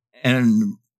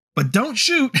 But don't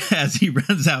shoot as he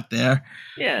runs out there.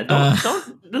 Yeah,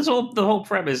 don't. The whole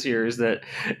premise here is that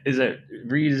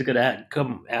Reed is going to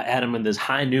come at him in this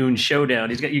high noon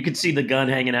showdown. You can see the gun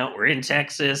hanging out. We're in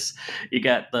Texas. You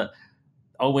got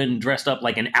Owen dressed up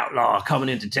like an outlaw coming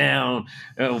into town,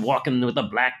 walking with a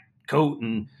black coat,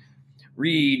 and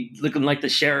Reed looking like the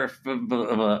sheriff of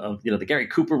the Gary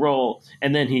Cooper role,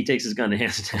 and then he takes his gun and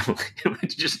hands it to him,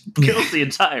 which just kills the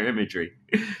entire imagery.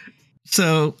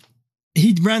 So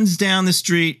he runs down the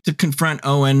street to confront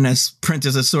Owen as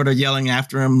Prentice is sort of yelling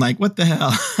after him, like, what the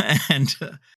hell? And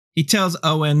he tells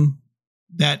Owen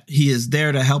that he is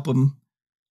there to help him.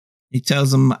 He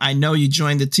tells him, I know you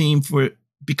joined the team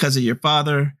because of your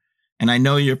father, and I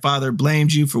know your father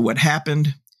blamed you for what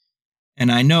happened.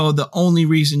 And I know the only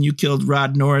reason you killed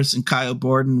Rod Norris and Kyle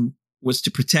Borden was to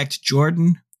protect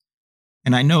Jordan.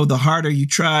 And I know the harder you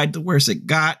tried, the worse it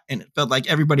got. And it felt like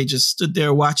everybody just stood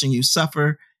there watching you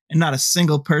suffer, and not a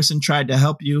single person tried to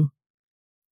help you.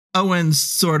 Owen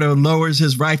sort of lowers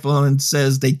his rifle and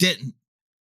says they didn't.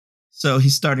 So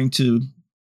he's starting to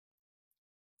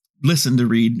listen to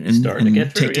Reed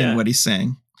and take in what he's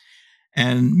saying.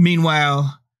 And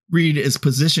meanwhile, Reed is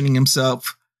positioning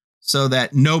himself so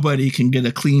that nobody can get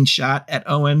a clean shot at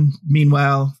Owen.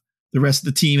 Meanwhile, the rest of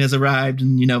the team has arrived,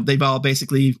 and, they've all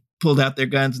basically pulled out their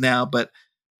guns now, but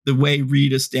the way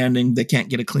Reed is standing, they can't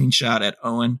get a clean shot at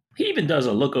Owen. He even does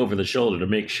a look over the shoulder to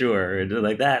make sure, and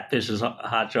like that pisses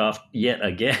Hotch off yet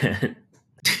again.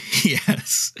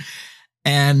 Yes.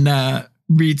 And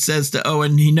Reed says to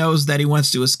Owen, he knows that he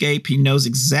wants to escape. He knows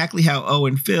exactly how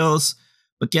Owen feels.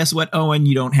 But guess what, Owen?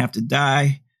 You don't have to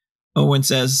die. Owen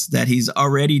says that he's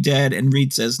already dead, and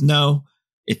Reed says, no,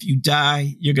 if you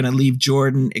die, you're going to leave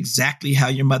Jordan exactly how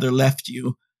your mother left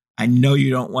you. I know you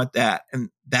don't want that. And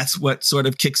that's what sort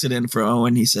of kicks it in for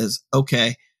Owen. He says,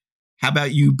 okay, how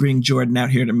about you bring Jordan out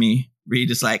here to me? Reed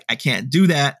is like, I can't do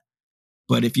that.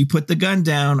 But if you put the gun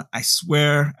down, I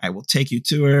swear I will take you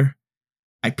to her.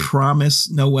 I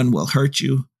promise no one will hurt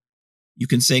you. You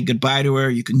can say goodbye to her.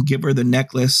 You can give her the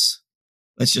necklace.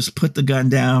 Let's just put the gun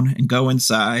down and go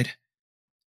inside.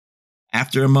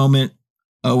 After a moment,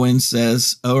 Owen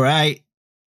says, all right.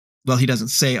 Well, he doesn't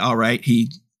say all right.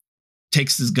 He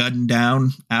takes his gun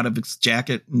down out of his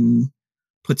jacket and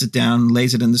puts it down,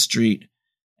 lays it in the street,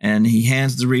 and he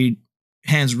hands Reed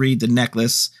the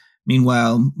necklace.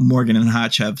 Meanwhile, Morgan and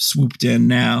Hotch have swooped in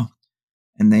now,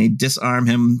 and they disarm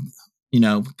him,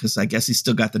 because I guess he's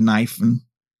still got the knife, and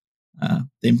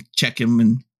they check him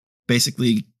and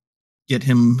basically get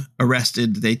him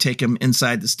arrested. They take him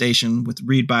inside the station with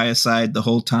Reed by his side the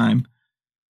whole time.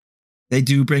 They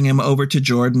do bring him over to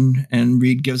Jordan, and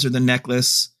Reed gives her the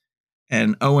necklace.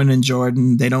 And Owen and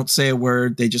Jordan, they don't say a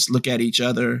word. They just look at each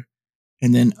other.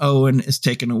 And then Owen is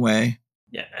taken away.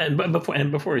 Yeah, and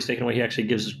before he's taken away, he actually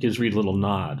gives Reed a little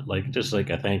nod, just like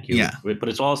a thank you. Yeah. But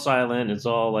it's all silent. It's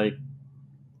all like,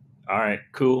 all right,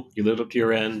 cool. You lived up to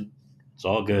your end. It's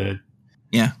all good.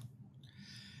 Yeah.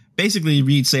 Basically,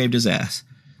 Reed saved his ass.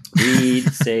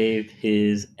 Reed saved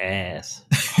his ass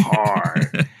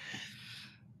hard.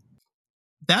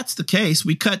 That's the case.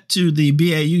 We cut to the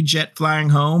BAU jet flying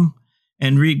home,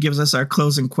 and Reed gives us our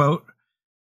closing quote.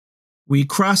 We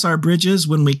cross our bridges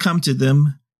when we come to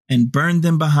them and burn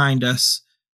them behind us,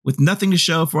 with nothing to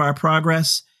show for our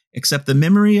progress except the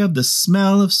memory of the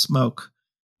smell of smoke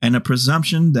and a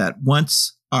presumption that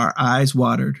once our eyes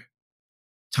watered.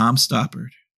 Tom Stoppard.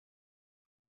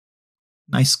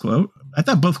 Nice quote. I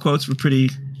thought both quotes were pretty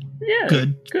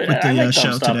good. With the I like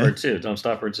show Tom Stoppard today. too. Tom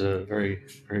Stoppard's a very,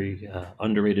 very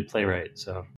underrated playwright.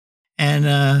 So, and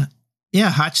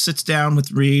Hotch sits down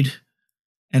with Reed,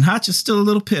 and Hotch is still a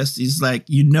little pissed. He's like,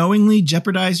 "You knowingly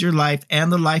jeopardize your life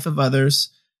and the life of others,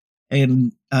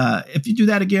 and if you do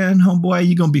that again, homeboy,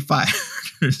 you're gonna be fired."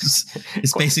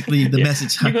 It's basically the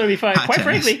message. You're gonna be fired. Hotch Quite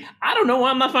frankly, I don't know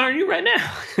why I'm not firing you right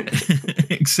now.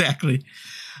 Exactly.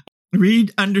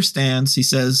 Reed understands. He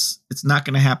says it's not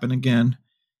going to happen again.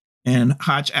 And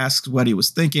Hotch asks what he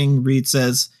was thinking. Reed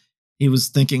says he was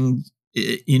thinking,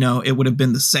 it would have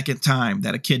been the second time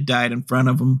that a kid died in front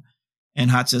of him.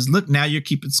 And Hotch says, look, now you're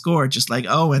keeping score, just like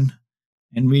Owen.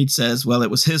 And Reed says, well,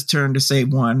 it was his turn to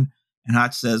save one. And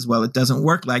Hotch says, well, it doesn't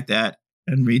work like that.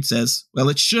 And Reed says, well,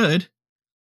 it should.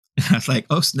 And I was like,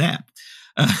 oh, snap.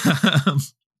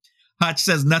 Hotch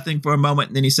says nothing for a moment.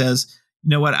 And then he says, you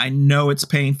know what? I know it's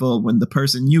painful when the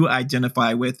person you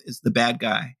identify with is the bad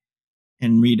guy.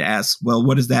 And Reed asks, well,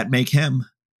 what does that make him?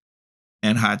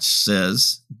 And Hotch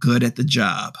says, good at the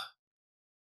job.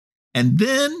 And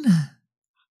then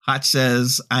Hotch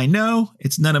says, I know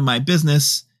it's none of my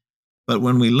business, but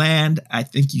when we land, I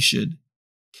think you should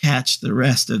catch the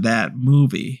rest of that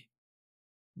movie.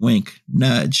 Wink,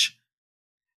 nudge.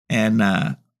 And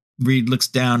Reed looks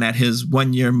down at his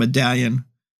 1-year medallion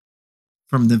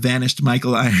from the vanished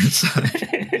Michael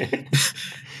Ironside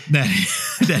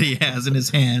that he has in his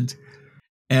hand.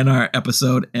 and our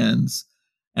episode ends.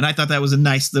 And I thought that was a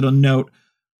nice little note.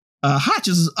 Hotch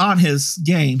is on his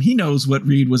game. He knows what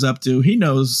Reed was up to. He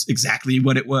knows exactly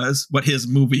what it was, what his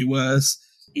movie was.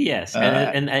 Yes,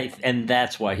 and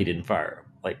that's why he didn't fire him.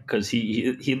 Like, because he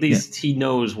at least he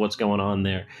knows what's going on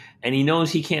there, and he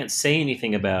knows he can't say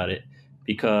anything about it,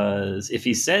 because if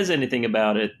he says anything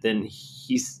about it, then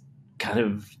he's kind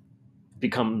of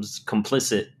becomes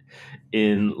complicit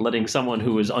in letting someone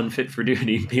who is unfit for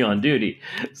duty be on duty.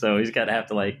 So he's got to have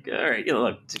to, like, all right,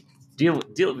 look, deal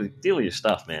with your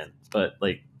stuff, man. But,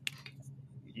 like,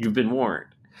 you've been warned.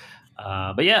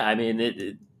 But yeah, I mean,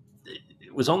 it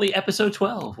was only episode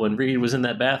 12 when Reed was in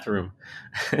that bathroom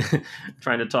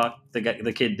trying to talk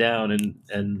the kid down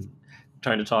and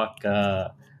trying to talk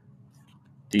the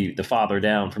father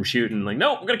down from shooting. Like,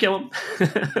 no, we're gonna kill him.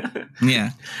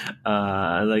 Yeah.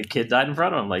 The kid died in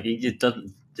front of him. Like, he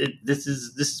doesn't. This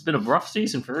has been a rough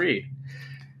season for Reed.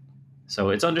 So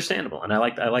it's understandable, and I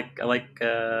like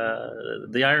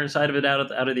the iron side of it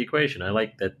out of the equation. I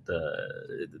like that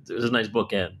it was a nice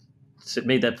bookend. It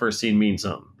made that first scene mean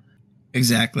something.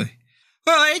 Exactly.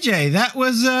 Well, AJ, that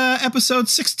was episode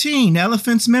 16,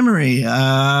 Elephant's Memory.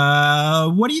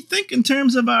 What do you think in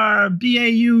terms of our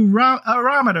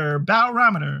bowrometer?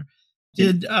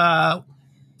 Did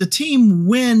the team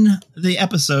win the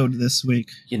episode this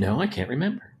week? I can't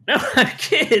remember. No, I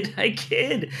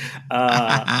kid.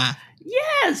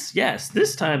 Yes.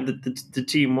 This time the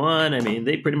team won. I mean,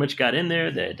 they pretty much got in there.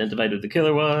 They identified who the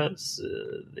killer was.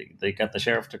 They got the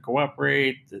sheriff to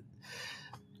cooperate.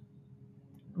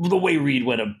 The way Reed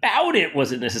went about it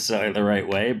wasn't necessarily the right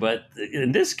way, but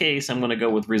in this case, I'm going to go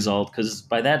with result, because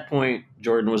by that point,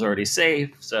 Jordan was already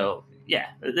safe. So, yeah,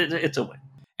 it's a win.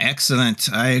 Excellent.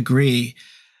 I agree.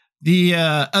 The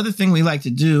other thing we like to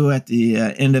do at the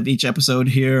end of each episode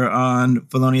here on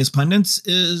Felonious Pundits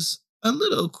is a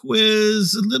little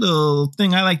quiz, a little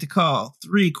thing I like to call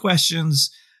 3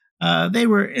 questions. They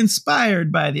were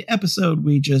inspired by the episode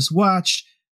we just watched.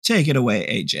 Take it away,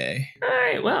 AJ. All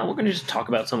right. Well, we're going to just talk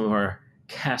about some of our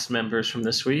cast members from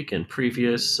this week and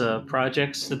previous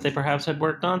projects that they perhaps had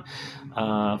worked on.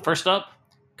 First up,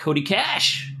 Cody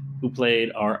Cash, who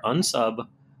played our unsub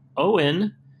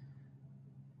Owen,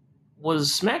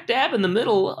 was smack dab in the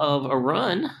middle of a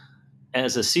run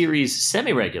as a series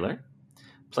semi-regular,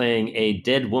 playing a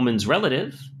dead woman's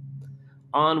relative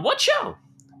on What Show?,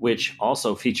 which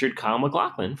also featured Kyle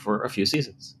MacLachlan for a few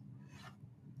seasons.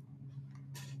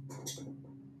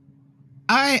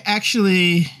 I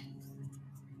actually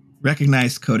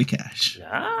recognized Cody Cash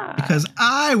because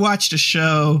I watched a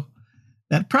show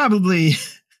that probably,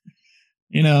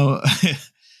 I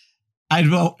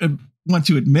don't want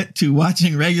to admit to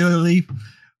watching regularly,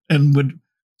 and would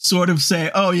sort of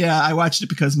say, oh yeah, I watched it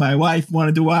because my wife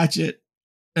wanted to watch it.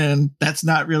 And that's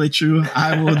not really true.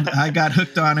 I got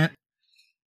hooked on it.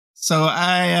 So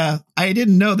I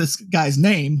didn't know this guy's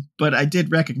name, but I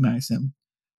did recognize him.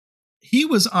 He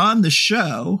was on the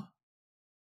show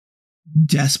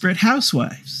Desperate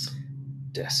Housewives.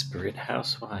 Desperate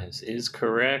Housewives is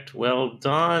correct. Well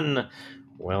done.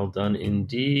 Well done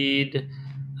indeed.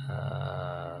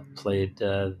 Played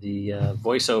the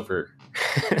voiceover.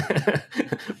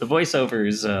 The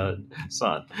voiceover's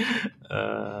son.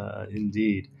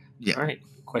 Indeed. Yeah. All right.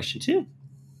 Question 2.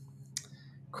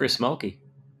 Chris Mulkey,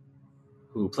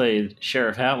 who played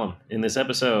Sheriff Hallam in this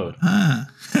episode.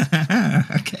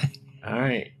 Okay. All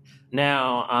right.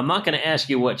 Now, I'm not going to ask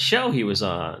you what show he was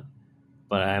on,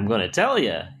 but I'm going to tell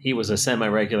you he was a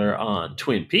semi-regular on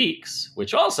Twin Peaks,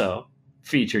 which also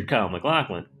featured Kyle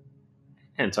MacLachlan.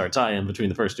 Hence our tie-in between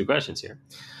the first 2 questions here.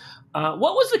 What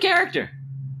was the character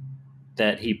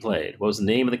that he played? What was the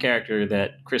name of the character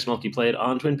that Chris Mulkey played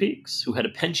on Twin Peaks, who had a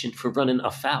penchant for running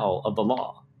afoul of the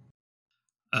law?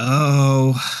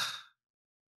 Oh,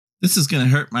 this is going to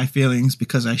hurt my feelings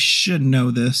because I should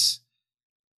know this.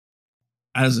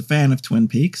 I was a fan of Twin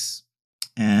Peaks,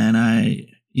 and I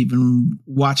even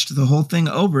watched the whole thing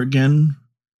over again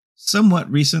somewhat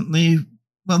recently.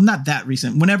 Well, not that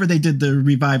recent. Whenever they did the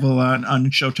revival on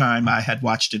Showtime, I had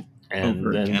watched it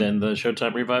over again. And then the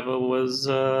Showtime revival was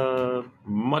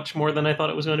much more than I thought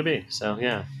it was going to be. So,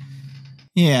 yeah.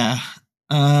 Yeah.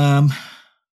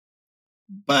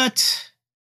 But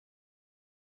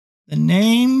the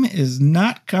name is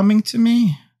not coming to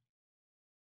me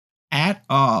at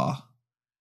all.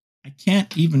 I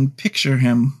can't even picture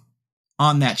him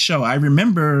on that show. I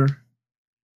remember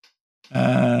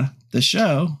the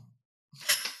show.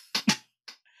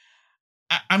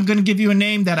 I'm going to give you a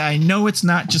name that I know it's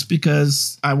not, just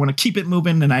because I want to keep it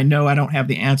moving and I know I don't have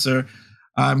the answer.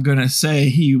 I'm going to say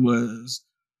he was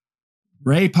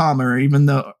Ray Palmer, even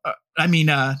though,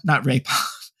 not Ray Palmer.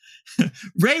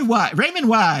 Raymond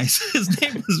Wise. His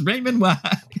name was Raymond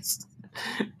Wise.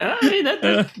 I mean,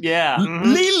 yeah.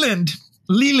 Mm-hmm.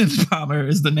 Leland Palmer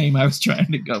is the name I was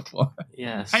trying to go for.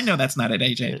 Yes. I know that's not it,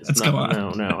 AJ. Let's go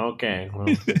on. No. Okay.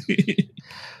 Well,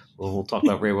 we'll talk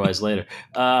about Ray Wise later.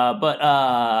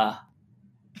 But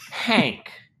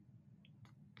Hank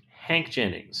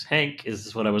Jennings. Hank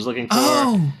is what I was looking for.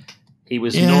 Oh, he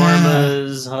was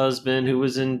Norma's husband who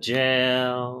was in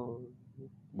jail,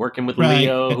 working with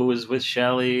Leo, who was with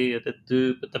Shelley.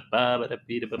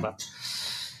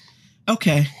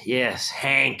 Okay. Yes,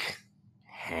 Hank.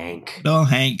 Oh,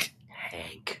 Hank.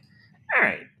 All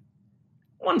right.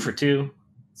 1 for 2.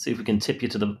 Let's see if we can tip you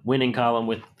to the winning column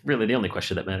with really the only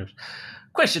question that matters.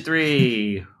 Question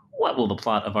 3. What will the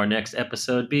plot of our next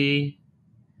episode be?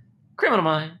 Criminal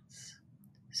Minds,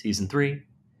 Season 3,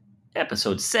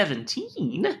 Episode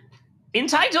 17,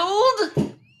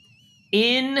 entitled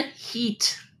In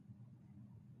Heat.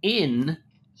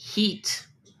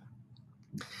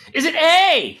 Is it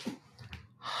A,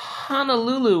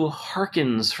 Honolulu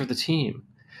harkens for the team,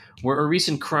 where a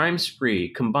recent crime spree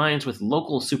combines with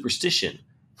local superstition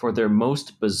for their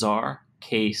most bizarre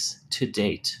case to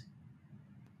date?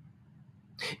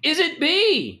 Is it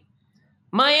B,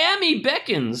 Miami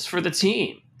beckons for the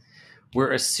team,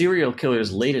 where a serial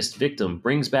killer's latest victim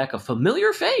brings back a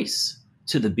familiar face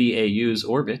to the BAU's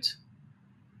orbit?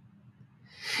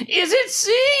 Is it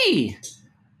C,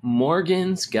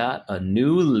 Morgan's got a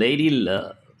new lady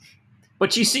love,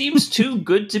 but she seems too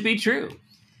good to be true,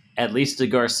 at least to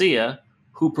Garcia,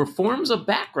 who performs a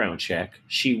background check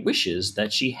she wishes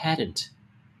that she hadn't?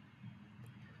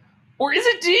 Or is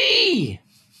it D,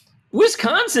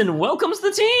 Wisconsin welcomes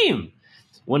the team,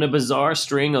 when a bizarre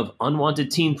string of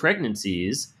unwanted teen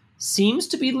pregnancies seems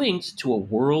to be linked to a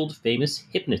world-famous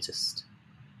hypnotist?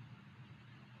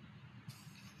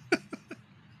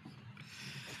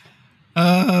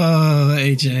 Oh,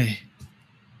 AJ.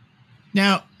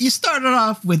 Now, you started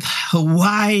off with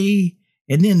Hawaii,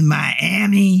 and then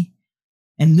Miami,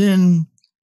 and then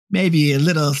maybe a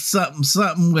little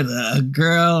something with a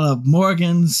girl of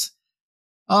Morgan's.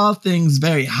 All things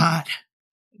very hot.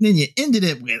 And then you ended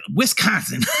it with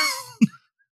Wisconsin,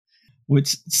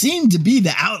 which seemed to be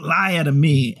the outlier to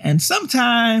me. And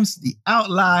sometimes the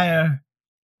outlier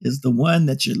is the one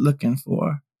that you're looking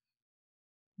for.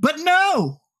 But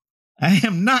no, I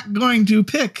am not going to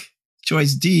pick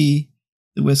choice D,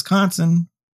 the Wisconsin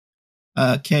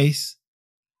case.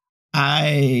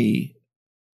 I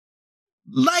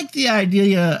like the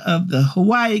idea of the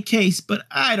Hawaii case, but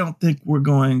I don't think we're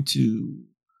going to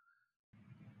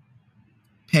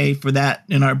pay for that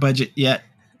in our budget yet.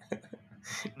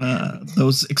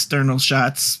 Those external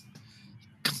shots,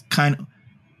 kind of,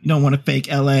 you don't want to fake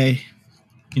LA,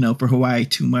 for Hawaii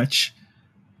too much.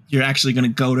 You're actually going to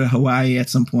go to Hawaii at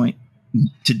some point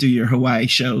to do your Hawaii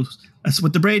shows. That's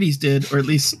what the Bradys did, or at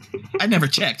least I never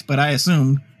checked, but I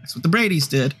assume that's what the Bradys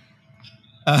did.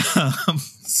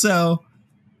 So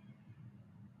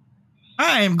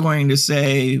I am going to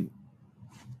say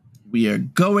we are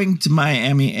going to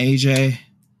Miami, AJ.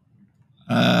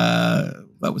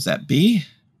 What was that, B?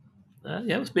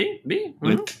 Yeah, it was B.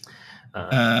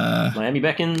 Mm-hmm. Miami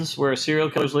beckons, where a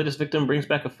serial killer's latest victim brings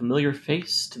back a familiar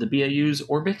face to the BAU's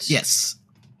orbit. Yes,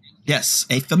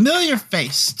 a familiar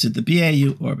face to the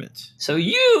BAU orbit. So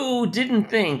you didn't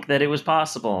think that it was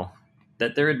possible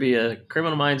that there would be a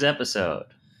Criminal Minds episode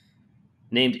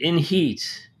named In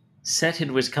Heat, set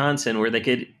in Wisconsin, where they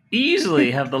could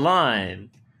easily have the line,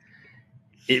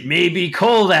 "It may be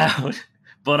cold out,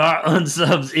 but our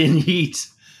unsubs in heat."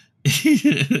 You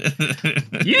didn't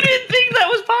think that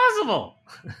was possible.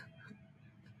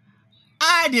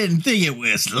 I didn't think it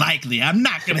was likely. I'm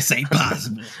not going to say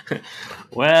possible.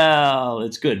 Well,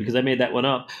 it's good because I made that one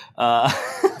up.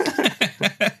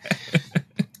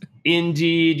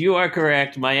 Indeed, you are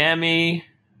correct. Miami.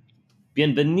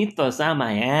 Bienvenidos a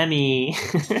Miami.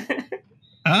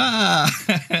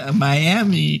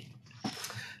 Miami.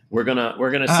 We're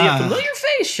gonna see a familiar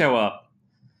face show up.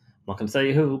 I'm not going to tell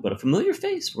you who, but a familiar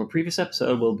face from a previous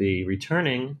episode will be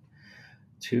returning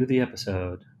to the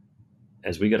episode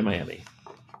as we go to Miami.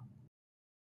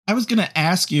 I was going to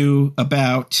ask you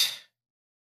about,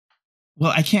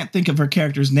 well, I can't think of her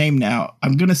character's name now.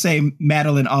 I'm going to say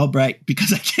Madeline Albright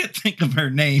because I can't think of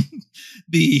her name.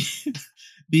 The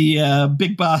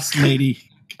big boss lady.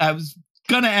 I was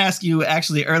going to ask you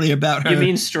actually earlier about her. You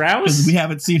mean Strauss? Because we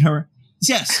haven't seen her.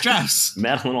 Yes, Strauss.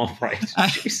 Madeline Albright.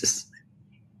 Jesus.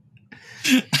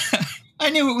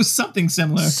 I knew it was something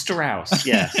similar. Strauss,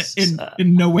 yes.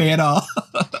 in no way at all.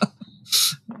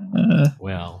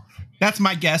 Well, That's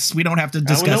my guess. We don't have to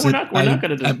discuss We're not going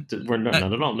to. We're not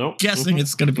at all. No. Guessing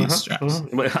it's going to be Strauss.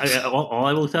 All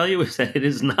I will tell you is that it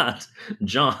is not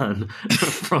John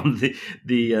from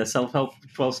the self-help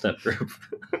 12-step group.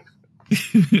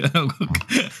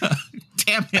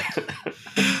 Damn it.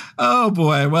 Oh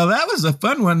boy. Well, that was a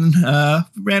fun one.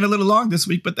 Ran a little long this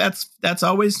week, but that's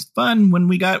always fun when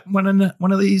we got one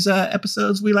of these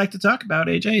episodes we like to talk about,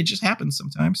 AJ. It just happens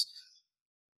sometimes.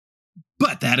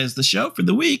 But that is the show for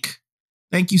the week.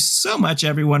 Thank you so much,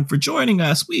 everyone, for joining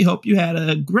us. We hope you had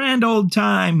a grand old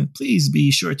time. Please be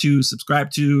sure to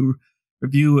subscribe to,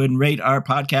 review, and rate our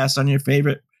podcast on your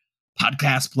favorite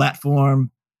podcast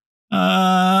platform.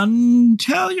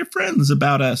 Tell your friends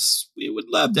about us. We would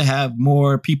love to have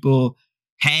more people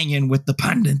hanging with the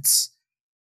pundits.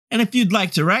 And if you'd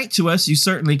like to write to us, you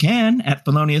certainly can at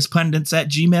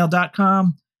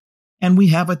feloniouspundits@gmail.com. And we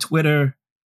have a Twitter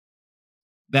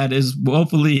that is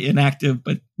woefully inactive,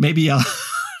 but maybe I'll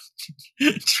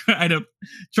try to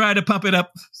pump it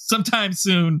up sometime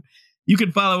soon. You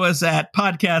can follow us at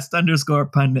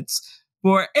podcast_pundits.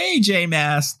 For AJ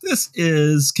Mass, this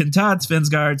is Kentad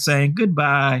Svensgaard saying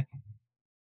goodbye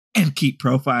and keep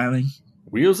profiling.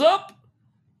 Wheels up!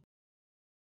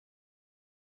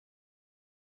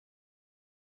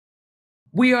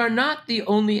 We are not the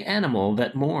only animal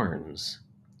that mourns.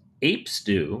 Apes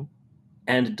do,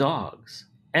 and dogs,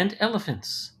 and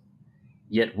elephants.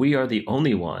 Yet we are the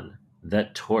only one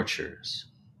that tortures.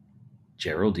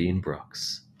 Geraldine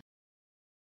Brooks.